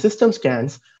and the system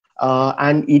scans,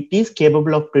 and it is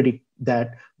capable of predict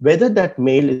that whether that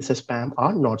mail is a spam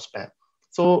or not spam.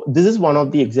 So this is one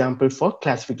of the examples for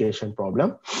classification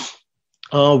problem.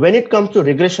 When it comes to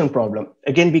regression problem,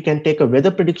 again, we can take a weather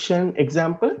prediction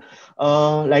example.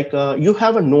 You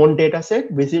have a known data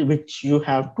set, which you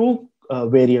have two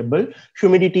variable,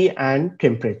 humidity and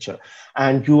temperature,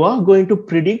 and you are going to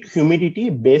predict humidity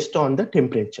based on the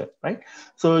temperature, right?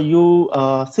 So you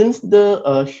since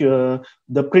the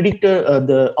predictor,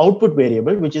 the output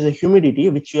variable, which is a humidity,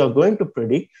 which you are going to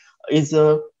predict, is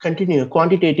a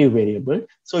quantitative variable,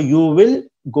 so you will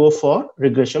go for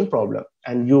regression problem,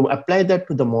 and you apply that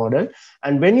to the model.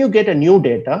 And when you get a new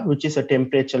data, which is a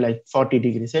temperature like 40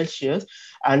 degrees Celsius,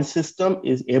 and system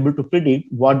is able to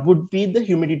predict what would be the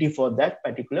humidity for that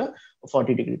particular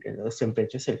 40 degree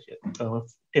temperature Celsius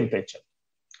temperature.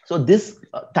 So this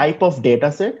type of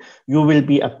data set, you will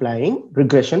be applying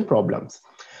regression problems.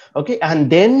 Okay, and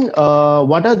then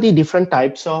what are the different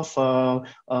types of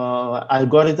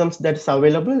algorithms that's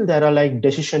available? There are like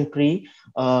decision tree,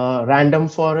 random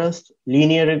forest,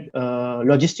 linear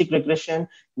logistic regression,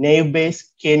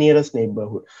 naive-based, k-nearest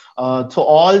neighborhood. So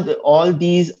all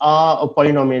these are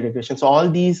polynomial regression. So all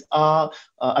these are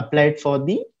applied for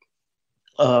the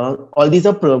all these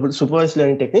are supervised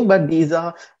learning technique, but these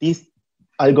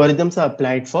algorithms are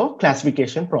applied for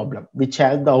classification problem, which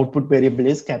has the output variable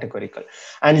is categorical,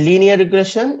 and linear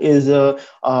regression is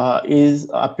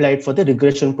applied for the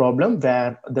regression problem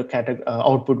where the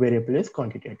output variable is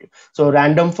quantitative. So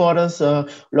random forest,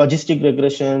 logistic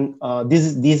regression,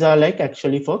 these are like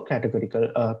actually for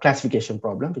categorical classification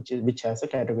problem, which has a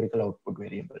categorical output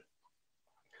variable.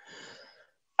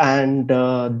 And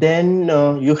then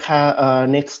you have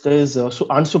next is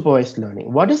unsupervised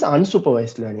learning. What is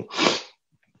unsupervised learning?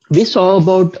 We saw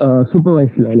about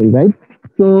supervised learning, right?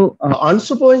 So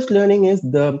unsupervised learning is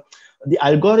the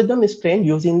algorithm is trained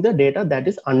using the data that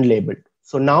is unlabeled.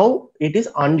 So now it is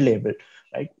unlabeled,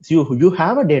 right? So you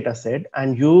have a data set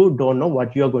and you don't know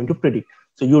what you are going to predict.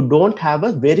 So you don't have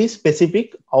a very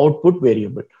specific output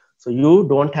variable. So you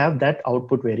don't have that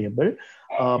output variable,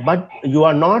 but you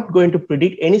are not going to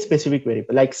predict any specific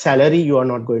variable like salary. You are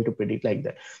not going to predict like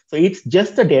that. So it's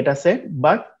just a data set,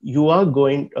 but you are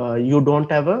going, you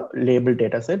don't have a labeled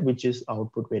data set, which is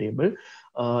output variable,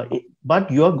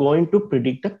 but you are going to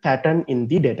predict a pattern in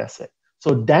the data set.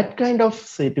 So that kind of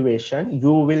situation,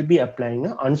 you will be applying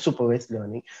a unsupervised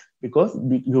learning because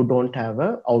you don't have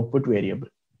a output variable.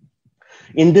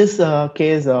 In this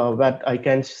case, what I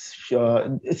can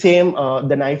same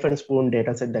the knife and spoon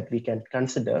data set that we can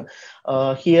consider.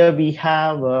 Here we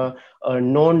have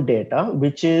known data,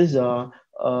 which is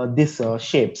this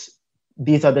shapes.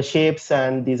 These are the shapes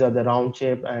and these are the round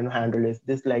shape and handle is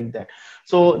this like that.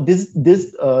 So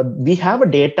we have a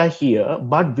data here,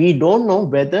 but we don't know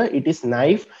whether it is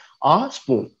knife or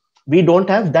spoon. We don't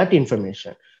have that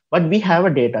information. But we have a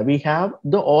data, we have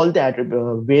all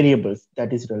the variables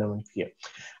that is relevant here.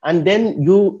 And then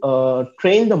you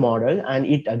train the model and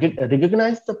it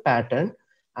recognizes the pattern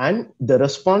and the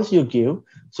response you give.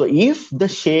 So if the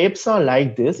shapes are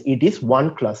like this, it is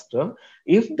one cluster.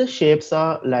 If the shapes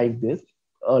are like this,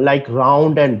 like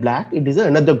round and black, it is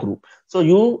another group. So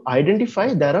you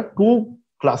identify there are two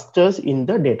clusters in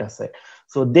the data set.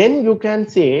 So then you can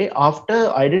say, after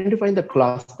identifying the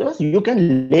clusters, you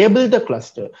can label the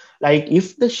cluster. Like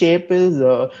if the shape is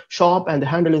sharp and the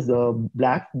handle is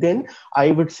black, then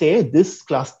I would say this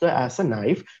cluster as a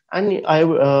knife, and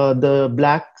the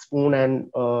black spoon and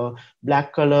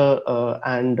black color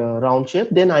and round shape,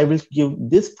 then I will give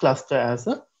this cluster as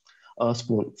a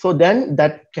spoon. So then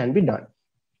that can be done.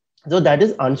 So that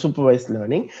is unsupervised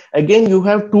learning. Again, you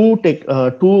have two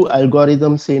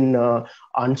algorithms in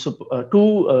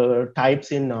two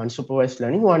types in unsupervised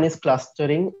learning. One is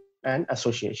clustering and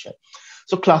association.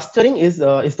 So clustering is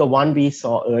the one we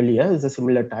saw earlier, is a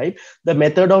similar type. The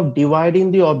method of dividing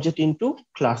the object into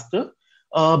cluster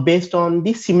based on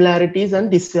the similarities and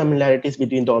dissimilarities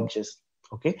between the objects.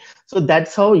 Okay, so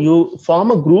that's how you form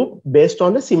a group based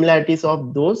on the similarities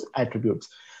of those attributes.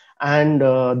 And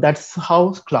that's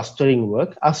how clustering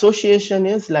works. Association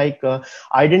is like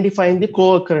identifying the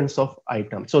co-occurrence of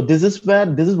items. So this is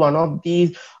one of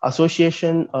the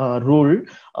association rule.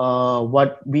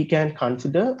 What we can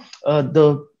consider,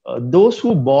 those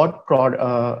who bought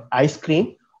ice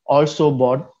cream also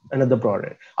bought another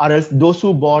product, or else those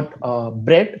who bought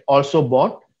bread also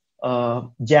bought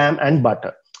jam and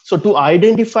butter. So to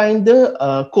identify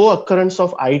the co-occurrence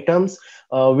of items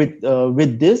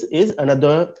with this is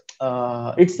another.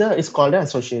 It's called an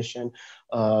association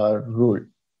rule.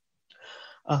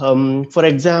 For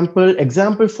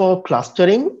example for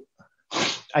clustering,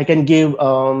 I can give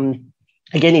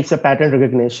again, it's a pattern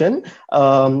recognition.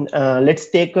 Let's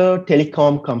take a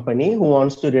telecom company who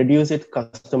wants to reduce its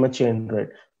customer churn rate,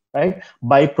 right,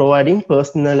 by providing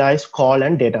personalized call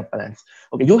and data plans.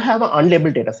 Okay, you have an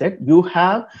unlabeled data set. You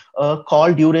have a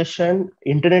call duration,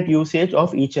 internet usage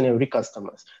of each and every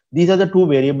customers. These are the two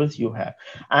variables you have.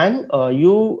 And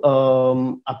you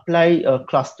apply a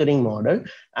clustering model,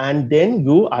 and then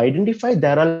you identify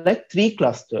there are like three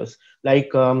clusters.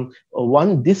 Like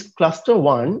this cluster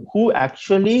one who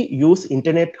actually use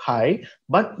internet high,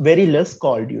 but very less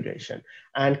call duration.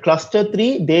 And cluster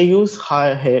 3, they use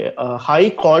high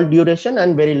call duration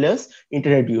and very less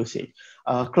internet usage.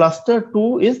 Cluster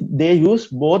 2 is they use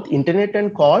both internet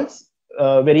and calls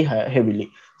very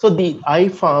heavily. So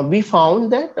we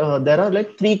found that there are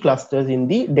like 3 clusters in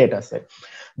the data set.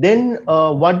 Then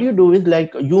what you do is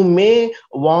like you may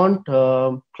want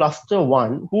cluster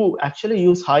 1 who actually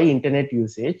use high internet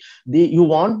usage. You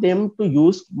want them to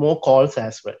use more calls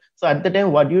as well. So at the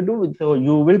time, what you do, so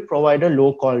you will provide a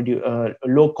low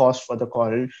cost for the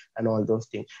call and all those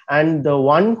things. And the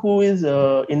one who is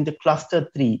in the cluster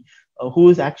 3, who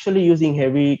is actually using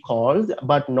heavy calls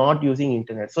but not using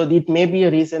internet. So it may be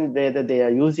a reason whether they are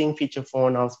using feature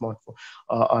phone or smartphone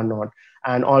or not.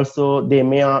 And also they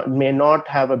may not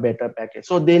have a better package.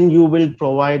 So then you will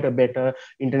provide a better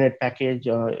internet package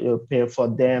pay for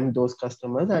them, those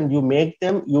customers, and you make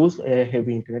them use a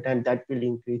heavy internet, and that will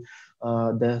increase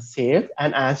the sales,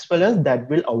 and as well as that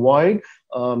will avoid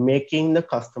making the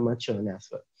customer churn as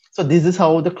well. So this is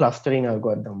how the clustering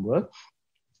algorithm works.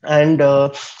 And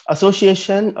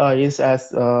association is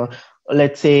as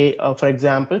let's say, for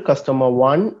example, customer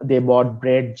 1, they bought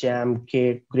bread, jam,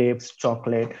 cake, grapes,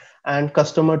 chocolate, and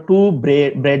customer 2,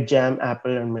 bread, jam,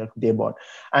 apple, and milk they bought.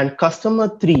 And customer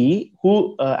 3,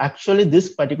 who actually this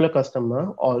particular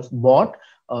customer also bought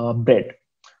bread.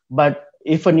 But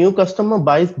if a new customer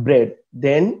buys bread,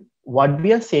 then what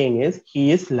we are saying is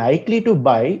he is likely to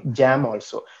buy jam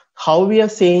also. How we are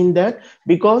saying that?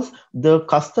 Because the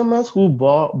customers who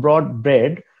brought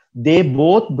bread, they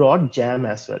both brought jam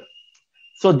as well.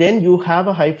 So then you have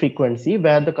a high frequency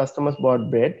where the customers bought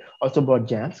bread, also bought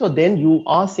jam. So then you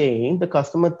are saying the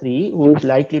customer 3 who is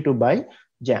likely to buy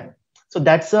jam. So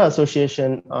that's the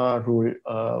association rule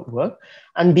work.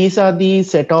 And these are the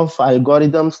set of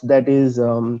algorithms that is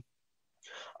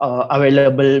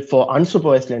available for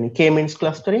unsupervised learning. K-means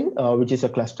clustering, which is a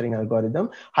clustering algorithm.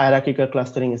 Hierarchical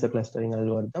clustering is a clustering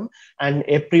algorithm. And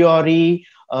a priori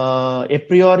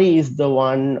is the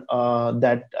one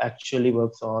that actually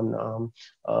works on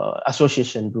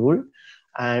association rule.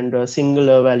 And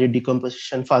singular value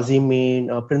decomposition, fuzzy mean,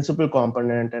 principal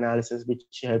component analysis, which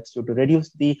helps you to reduce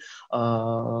the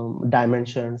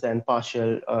dimensions, and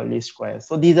partial least squares.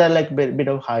 So these are like bit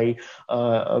of high,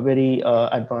 very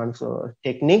advanced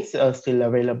techniques still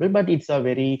available, but it's a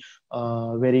very,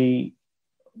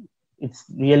 it's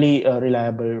really a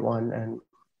reliable one, and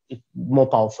it's more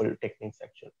powerful techniques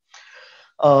actually.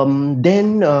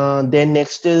 Then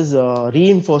next is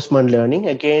reinforcement learning.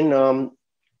 Again,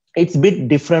 it's a bit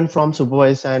different from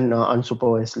supervised and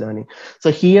unsupervised learning.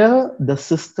 So here the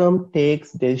system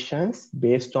takes decisions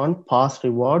based on past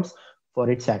rewards for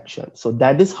its action. So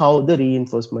that is how the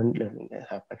reinforcement learning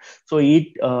happens. So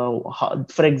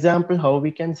for example, how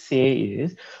we can say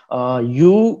is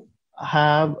you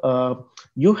have a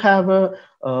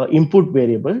input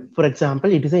variable. For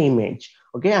example, it is an image.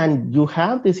 Okay, and you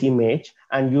have this image,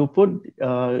 and you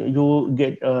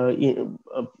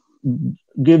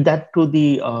give that to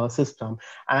the system,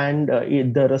 and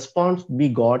the response we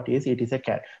got is it is a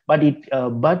cat. But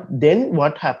then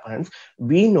what happens?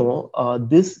 We know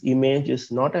this image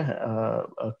is not a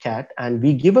cat, and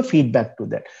we give a feedback to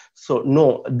that. So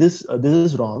no, this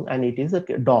is wrong, and it is a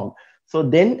dog. So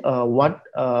then what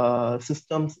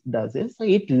systems does is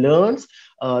it learns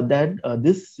that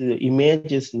this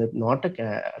image is not a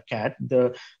cat,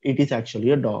 it is actually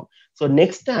a dog. So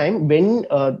next time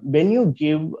when you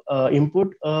give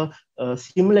input a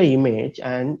similar image,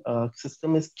 and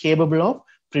system is capable of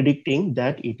predicting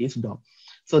that it is dog.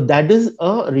 So that is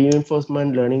a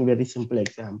reinforcement learning, very simple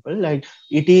example. Like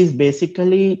it is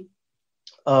basically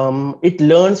it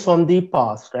learns from the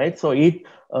past, right? So it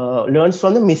learns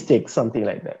from the mistakes, something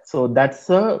like that. So that's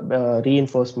a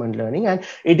reinforcement learning, and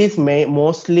it is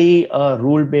mostly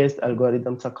rule-based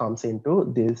algorithms that comes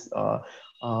into this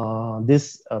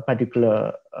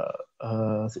particular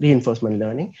reinforcement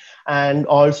learning, and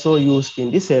also used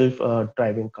in the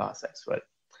self-driving cars as well.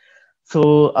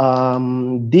 So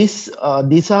these are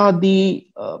the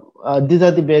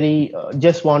very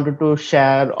just wanted to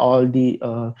share all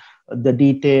the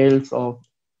details of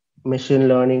machine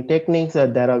learning techniques.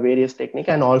 There are various techniques,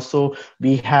 and also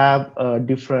we have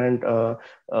different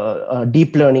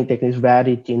deep learning techniques where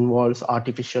it involves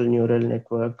artificial neural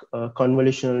network,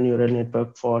 convolutional neural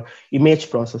network for image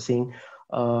processing,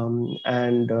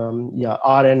 and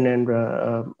RNN,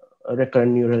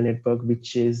 recurrent neural network,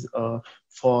 which is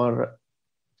for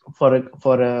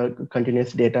a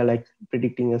continuous data, like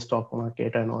predicting a stock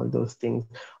market, and all those things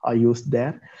are used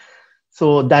there.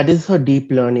 So that is a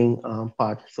deep learning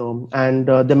part. So, and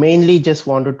the mainly just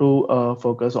wanted to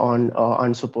focus on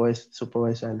unsupervised,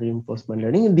 supervised, and reinforcement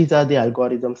learning. These are the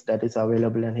algorithms that is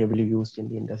available and heavily used in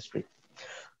the industry.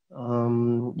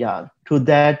 To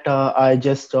that, I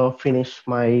just finished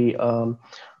my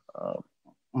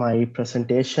my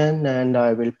presentation, and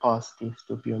I will pass this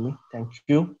to Pumi. Thank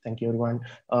you. Thank you, everyone.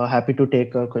 Happy to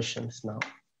take questions now.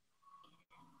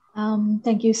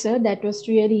 Thank you, sir. That was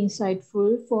really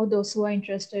insightful for those who are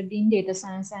interested in data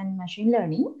science and machine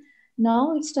learning.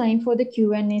 Now it's time for the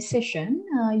Q&A session.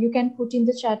 You can put in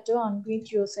the chat to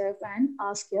unmute yourself and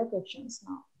ask your questions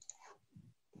now.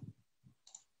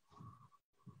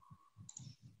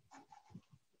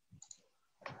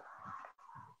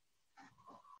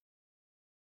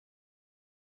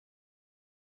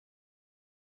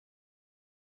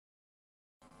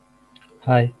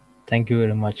 Hi, thank you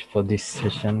very much for this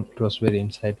session. It was very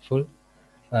insightful.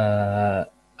 I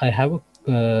have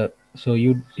a so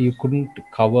you couldn't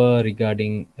cover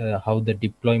regarding how the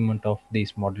deployment of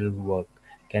these models work.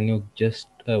 Can you just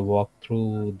walk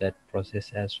through that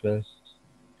process as well?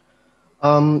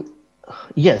 Um,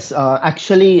 yes,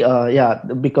 actually, yeah,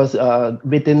 because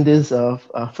within this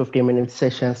 50-minute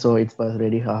session, so it was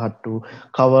really hard to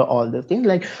cover all the things.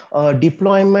 Like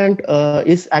deployment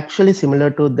is actually similar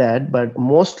to that, but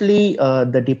mostly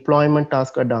the deployment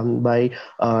tasks are done by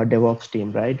DevOps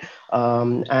team, right?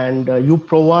 And you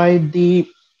provide the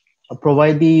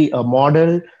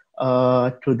model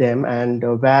to them,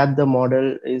 and where the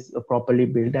model is properly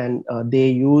built, and they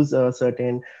use uh,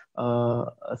 certain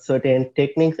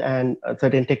techniques and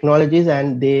certain technologies,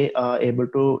 and they are able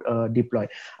to deploy.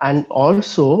 And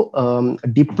also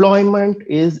deployment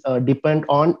is depend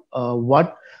on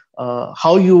what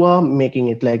how you are making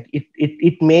it. Like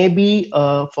it may be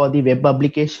for the web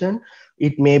application,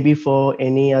 it may be for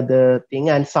any other thing,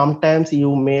 and sometimes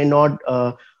you may not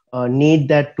need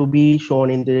that to be shown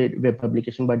in the web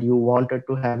application, but you wanted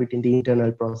to have it in the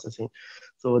internal processing.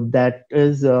 So that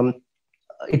is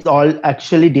it's all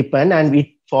actually depend, and it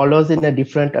follows in a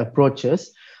different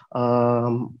approaches.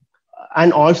 um,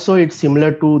 and also it's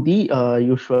similar to the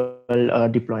usual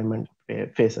deployment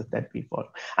phases that we follow.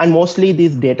 And mostly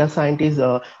these data scientists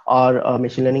or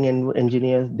machine learning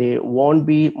engineers, they won't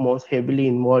be most heavily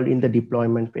involved in the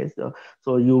deployment phase.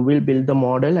 So you will build the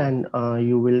model, and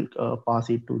you will pass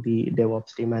it to the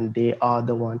DevOps team, and they are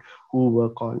the one who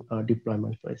work on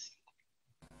deployment phase.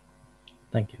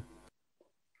 Thank you.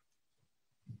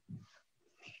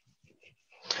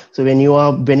 So when you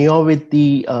are with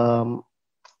the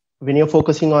when you're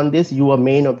focusing on this, your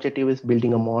main objective is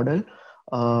building a model,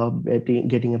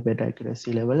 getting a better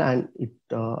accuracy level, and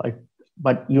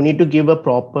but you need to give a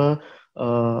proper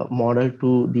model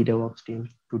to the DevOps team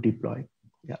to deploy.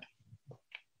 Yeah.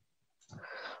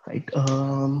 Right.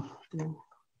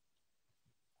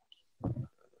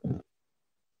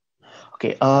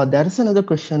 Okay. There is another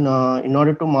question. In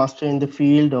order to master in the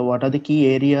field, what are the key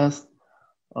areas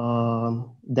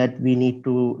that we need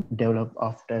to develop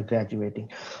after graduating?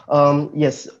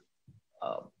 Yes.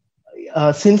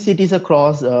 Since it is a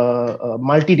cross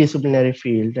multidisciplinary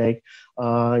field, like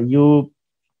you,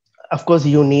 of course,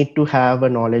 you need to have a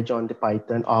knowledge on the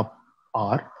Python or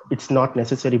R. It's not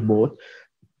necessary both.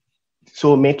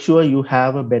 So make sure you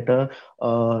have a better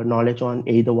knowledge on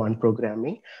either one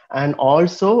programming. And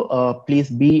also please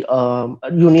be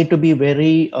you need to be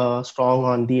very strong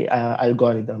on the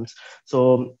algorithms.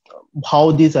 So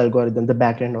how these algorithms, the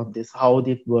backend of this, how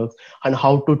it works, and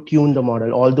how to tune the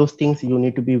model, all those things you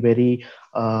need to be very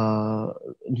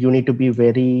you need to be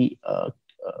very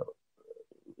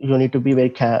you need to be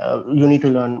very you need to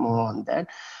learn more on that.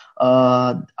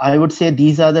 I would say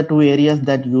these are the two areas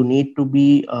that you need to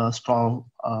be strong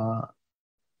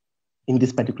in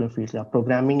this particular field: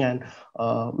 programming and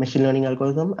machine learning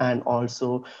algorithm, and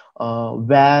also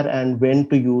where and when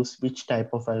to use which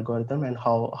type of algorithm, and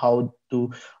how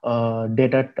to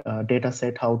data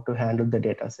set, how to handle the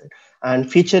data set.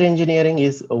 And feature engineering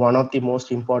is one of the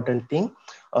most important thing,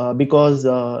 because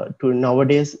to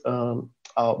nowadays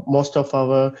most of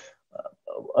our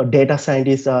data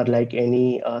scientists are like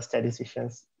any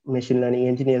statisticians, machine learning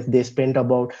engineers. They spend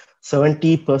about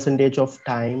 70% of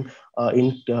time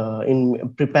in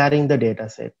preparing the data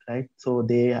set, right? So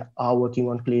they are working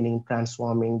on cleaning,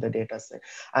 transforming the data set,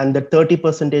 and the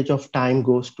 30% of time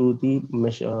goes to the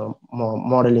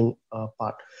modeling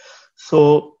part.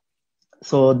 So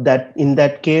that in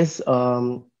that case,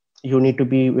 you need to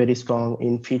be very strong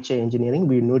in feature engineering.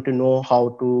 We need to know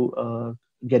how to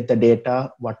get the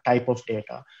data, what type of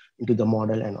data into the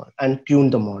model, and all, and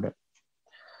tune the model.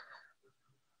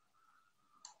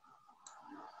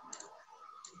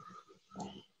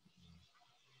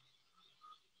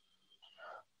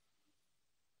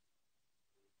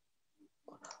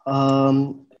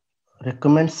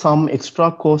 Recommend some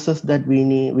extra courses that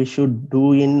we should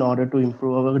do in order to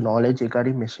improve our knowledge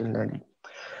regarding machine learning.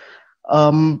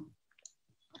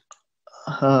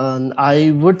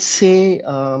 I would say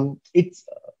it's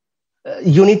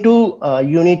you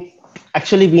need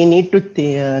actually we need to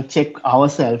check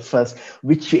ourselves first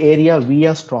which area we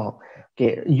are strong.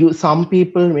 Okay, some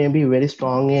people may be very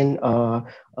strong in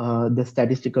the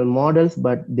statistical models,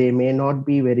 but they may not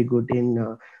be very good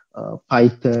in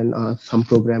Python or some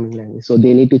programming language, so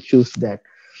they need to choose that.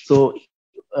 So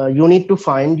you need to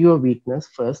find your weakness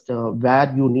first,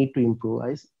 where you need to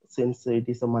improvise, since it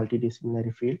is a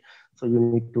multidisciplinary field. So you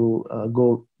need to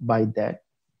go by that.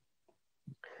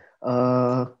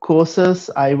 Courses,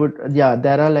 I would, yeah,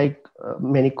 there are like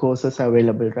many courses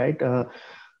available, right? Uh,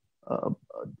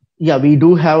 yeah, we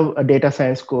do have a data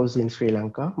science course in Sri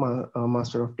Lanka,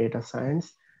 Master of Data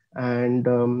Science, and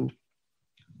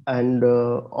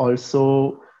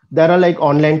also there are like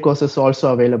online courses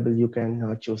also available. You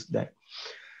can choose that.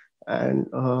 And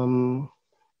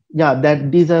yeah,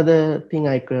 that these are the thing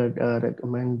I could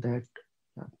recommend that.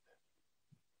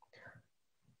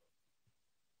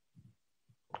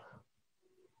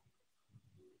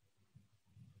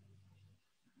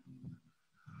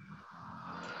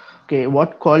 Okay,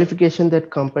 what qualification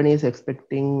that company is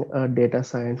expecting a data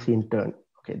science intern?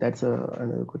 Okay, that's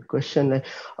another good question.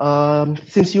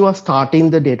 Since you are starting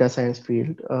the data science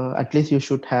field, at least you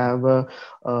should have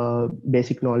a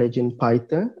basic knowledge in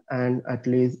Python and at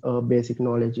least a basic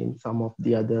knowledge in some of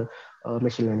the other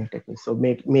machine learning techniques. So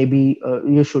maybe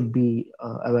you should be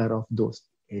aware of those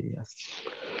areas.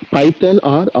 Python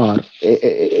or R,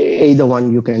 either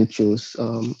one you can choose.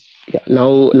 Yeah,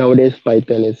 nowadays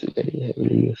Python is very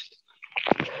heavily used.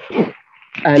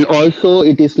 And also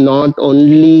it is not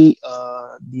only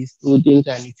these two things.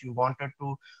 And if you wanted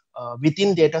to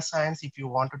within data science, if you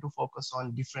wanted to focus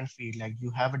on different field, like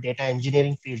you have a data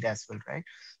engineering field as well, right?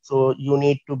 So you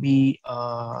need to be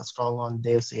strong on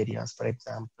those areas. For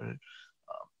example,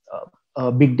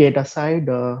 big data side,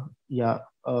 yeah,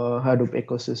 Hadoop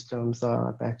ecosystems,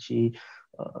 Apache,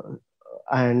 uh,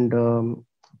 and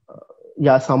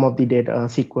yeah, some of the data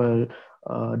SQL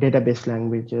database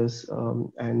languages,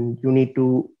 and you need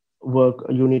to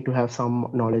you need to have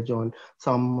some knowledge on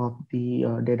some of the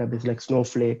database like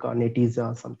Snowflake or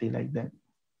Netezza, something like that.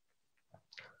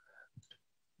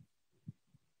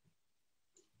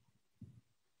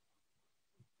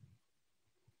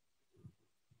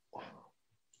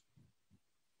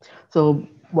 So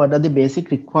what are the basic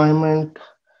requirement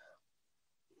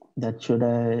that should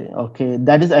I, okay,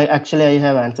 that is, actually I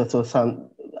have answered. So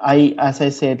as I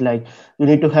said, like you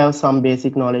need to have some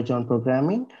basic knowledge on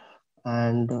programming.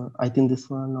 And I think this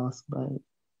one was by,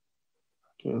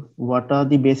 okay, what are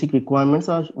the basic requirements,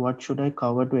 or what should I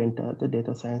cover to enter the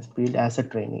data science field as a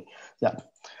trainee? Yeah,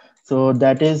 so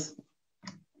that is,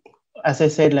 as I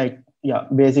said, like, yeah,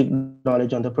 basic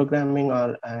knowledge on the programming,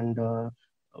 or and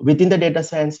within the data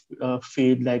science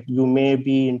field, like you may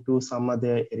be into some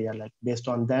other area, like based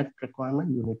on that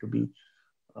requirement, you need to be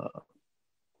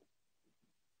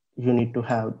you need to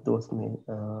have those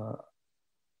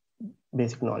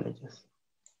basic knowledges.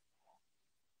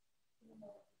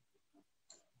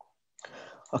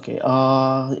 Okay,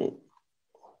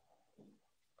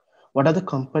 what are the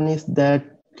companies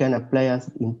that can apply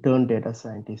as intern data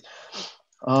scientists?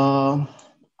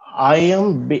 I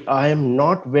am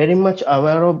not very much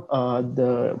aware of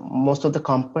the most of the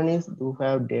companies who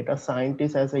have data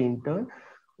scientists as an intern.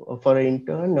 For an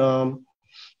intern,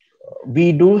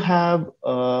 we do have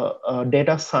a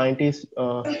data scientist,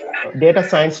 data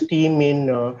science team in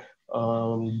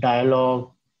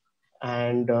Dialogue,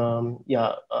 and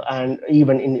yeah, and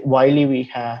even in Wiley we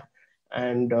have,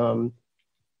 and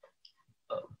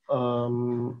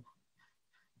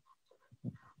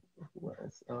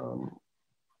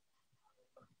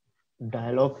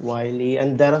Dialogue, Wiley,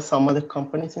 and there are some other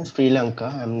companies in Sri Lanka.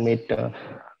 I'm not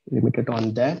limited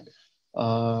on that.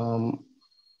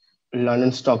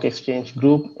 London Stock Exchange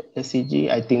Group, SEG,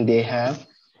 I think they have,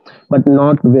 but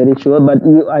not very sure. But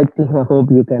I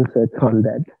hope you can search on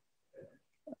that.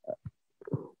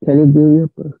 Can you give your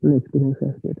personal experience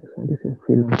as data scientist in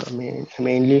Sri Lanka?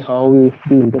 Mainly, how is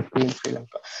the industry in Sri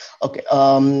Lanka? Okay,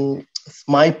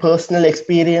 my personal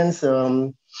experience.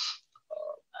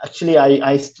 Actually,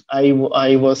 I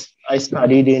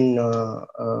studied in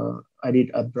I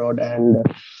did abroad, and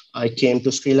I came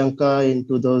to Sri Lanka in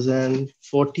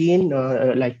 2014,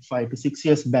 like 5 to 6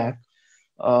 years back,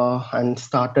 and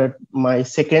started my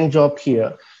second job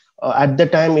here. At the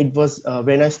time, it was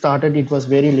when I started, it was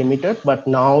very limited, but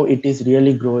now it is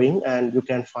really growing, and you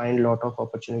can find a lot of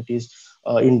opportunities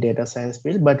in data science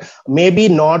field, but maybe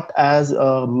not as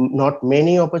not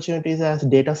many opportunities as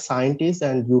data scientists,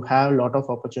 and you have a lot of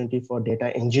opportunity for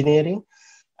data engineering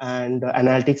and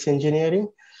analytics engineering.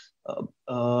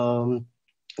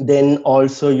 Then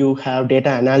also you have data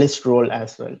analyst role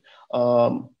as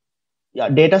well. Yeah,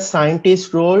 data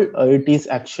scientist role, it is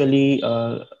actually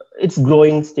it's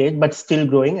growing stage, but still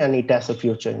growing, and it has a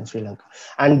future in Sri Lanka.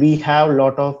 And we have a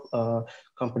lot of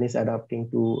companies adapting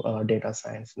to data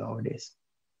science nowadays.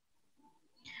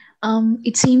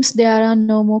 It seems there are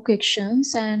no more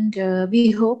questions, and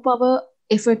we hope our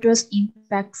effort was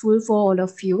impactful for all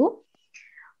of you.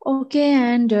 Okay,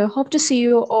 and hope to see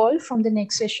you all from the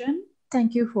next session.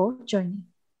 Thank you for joining.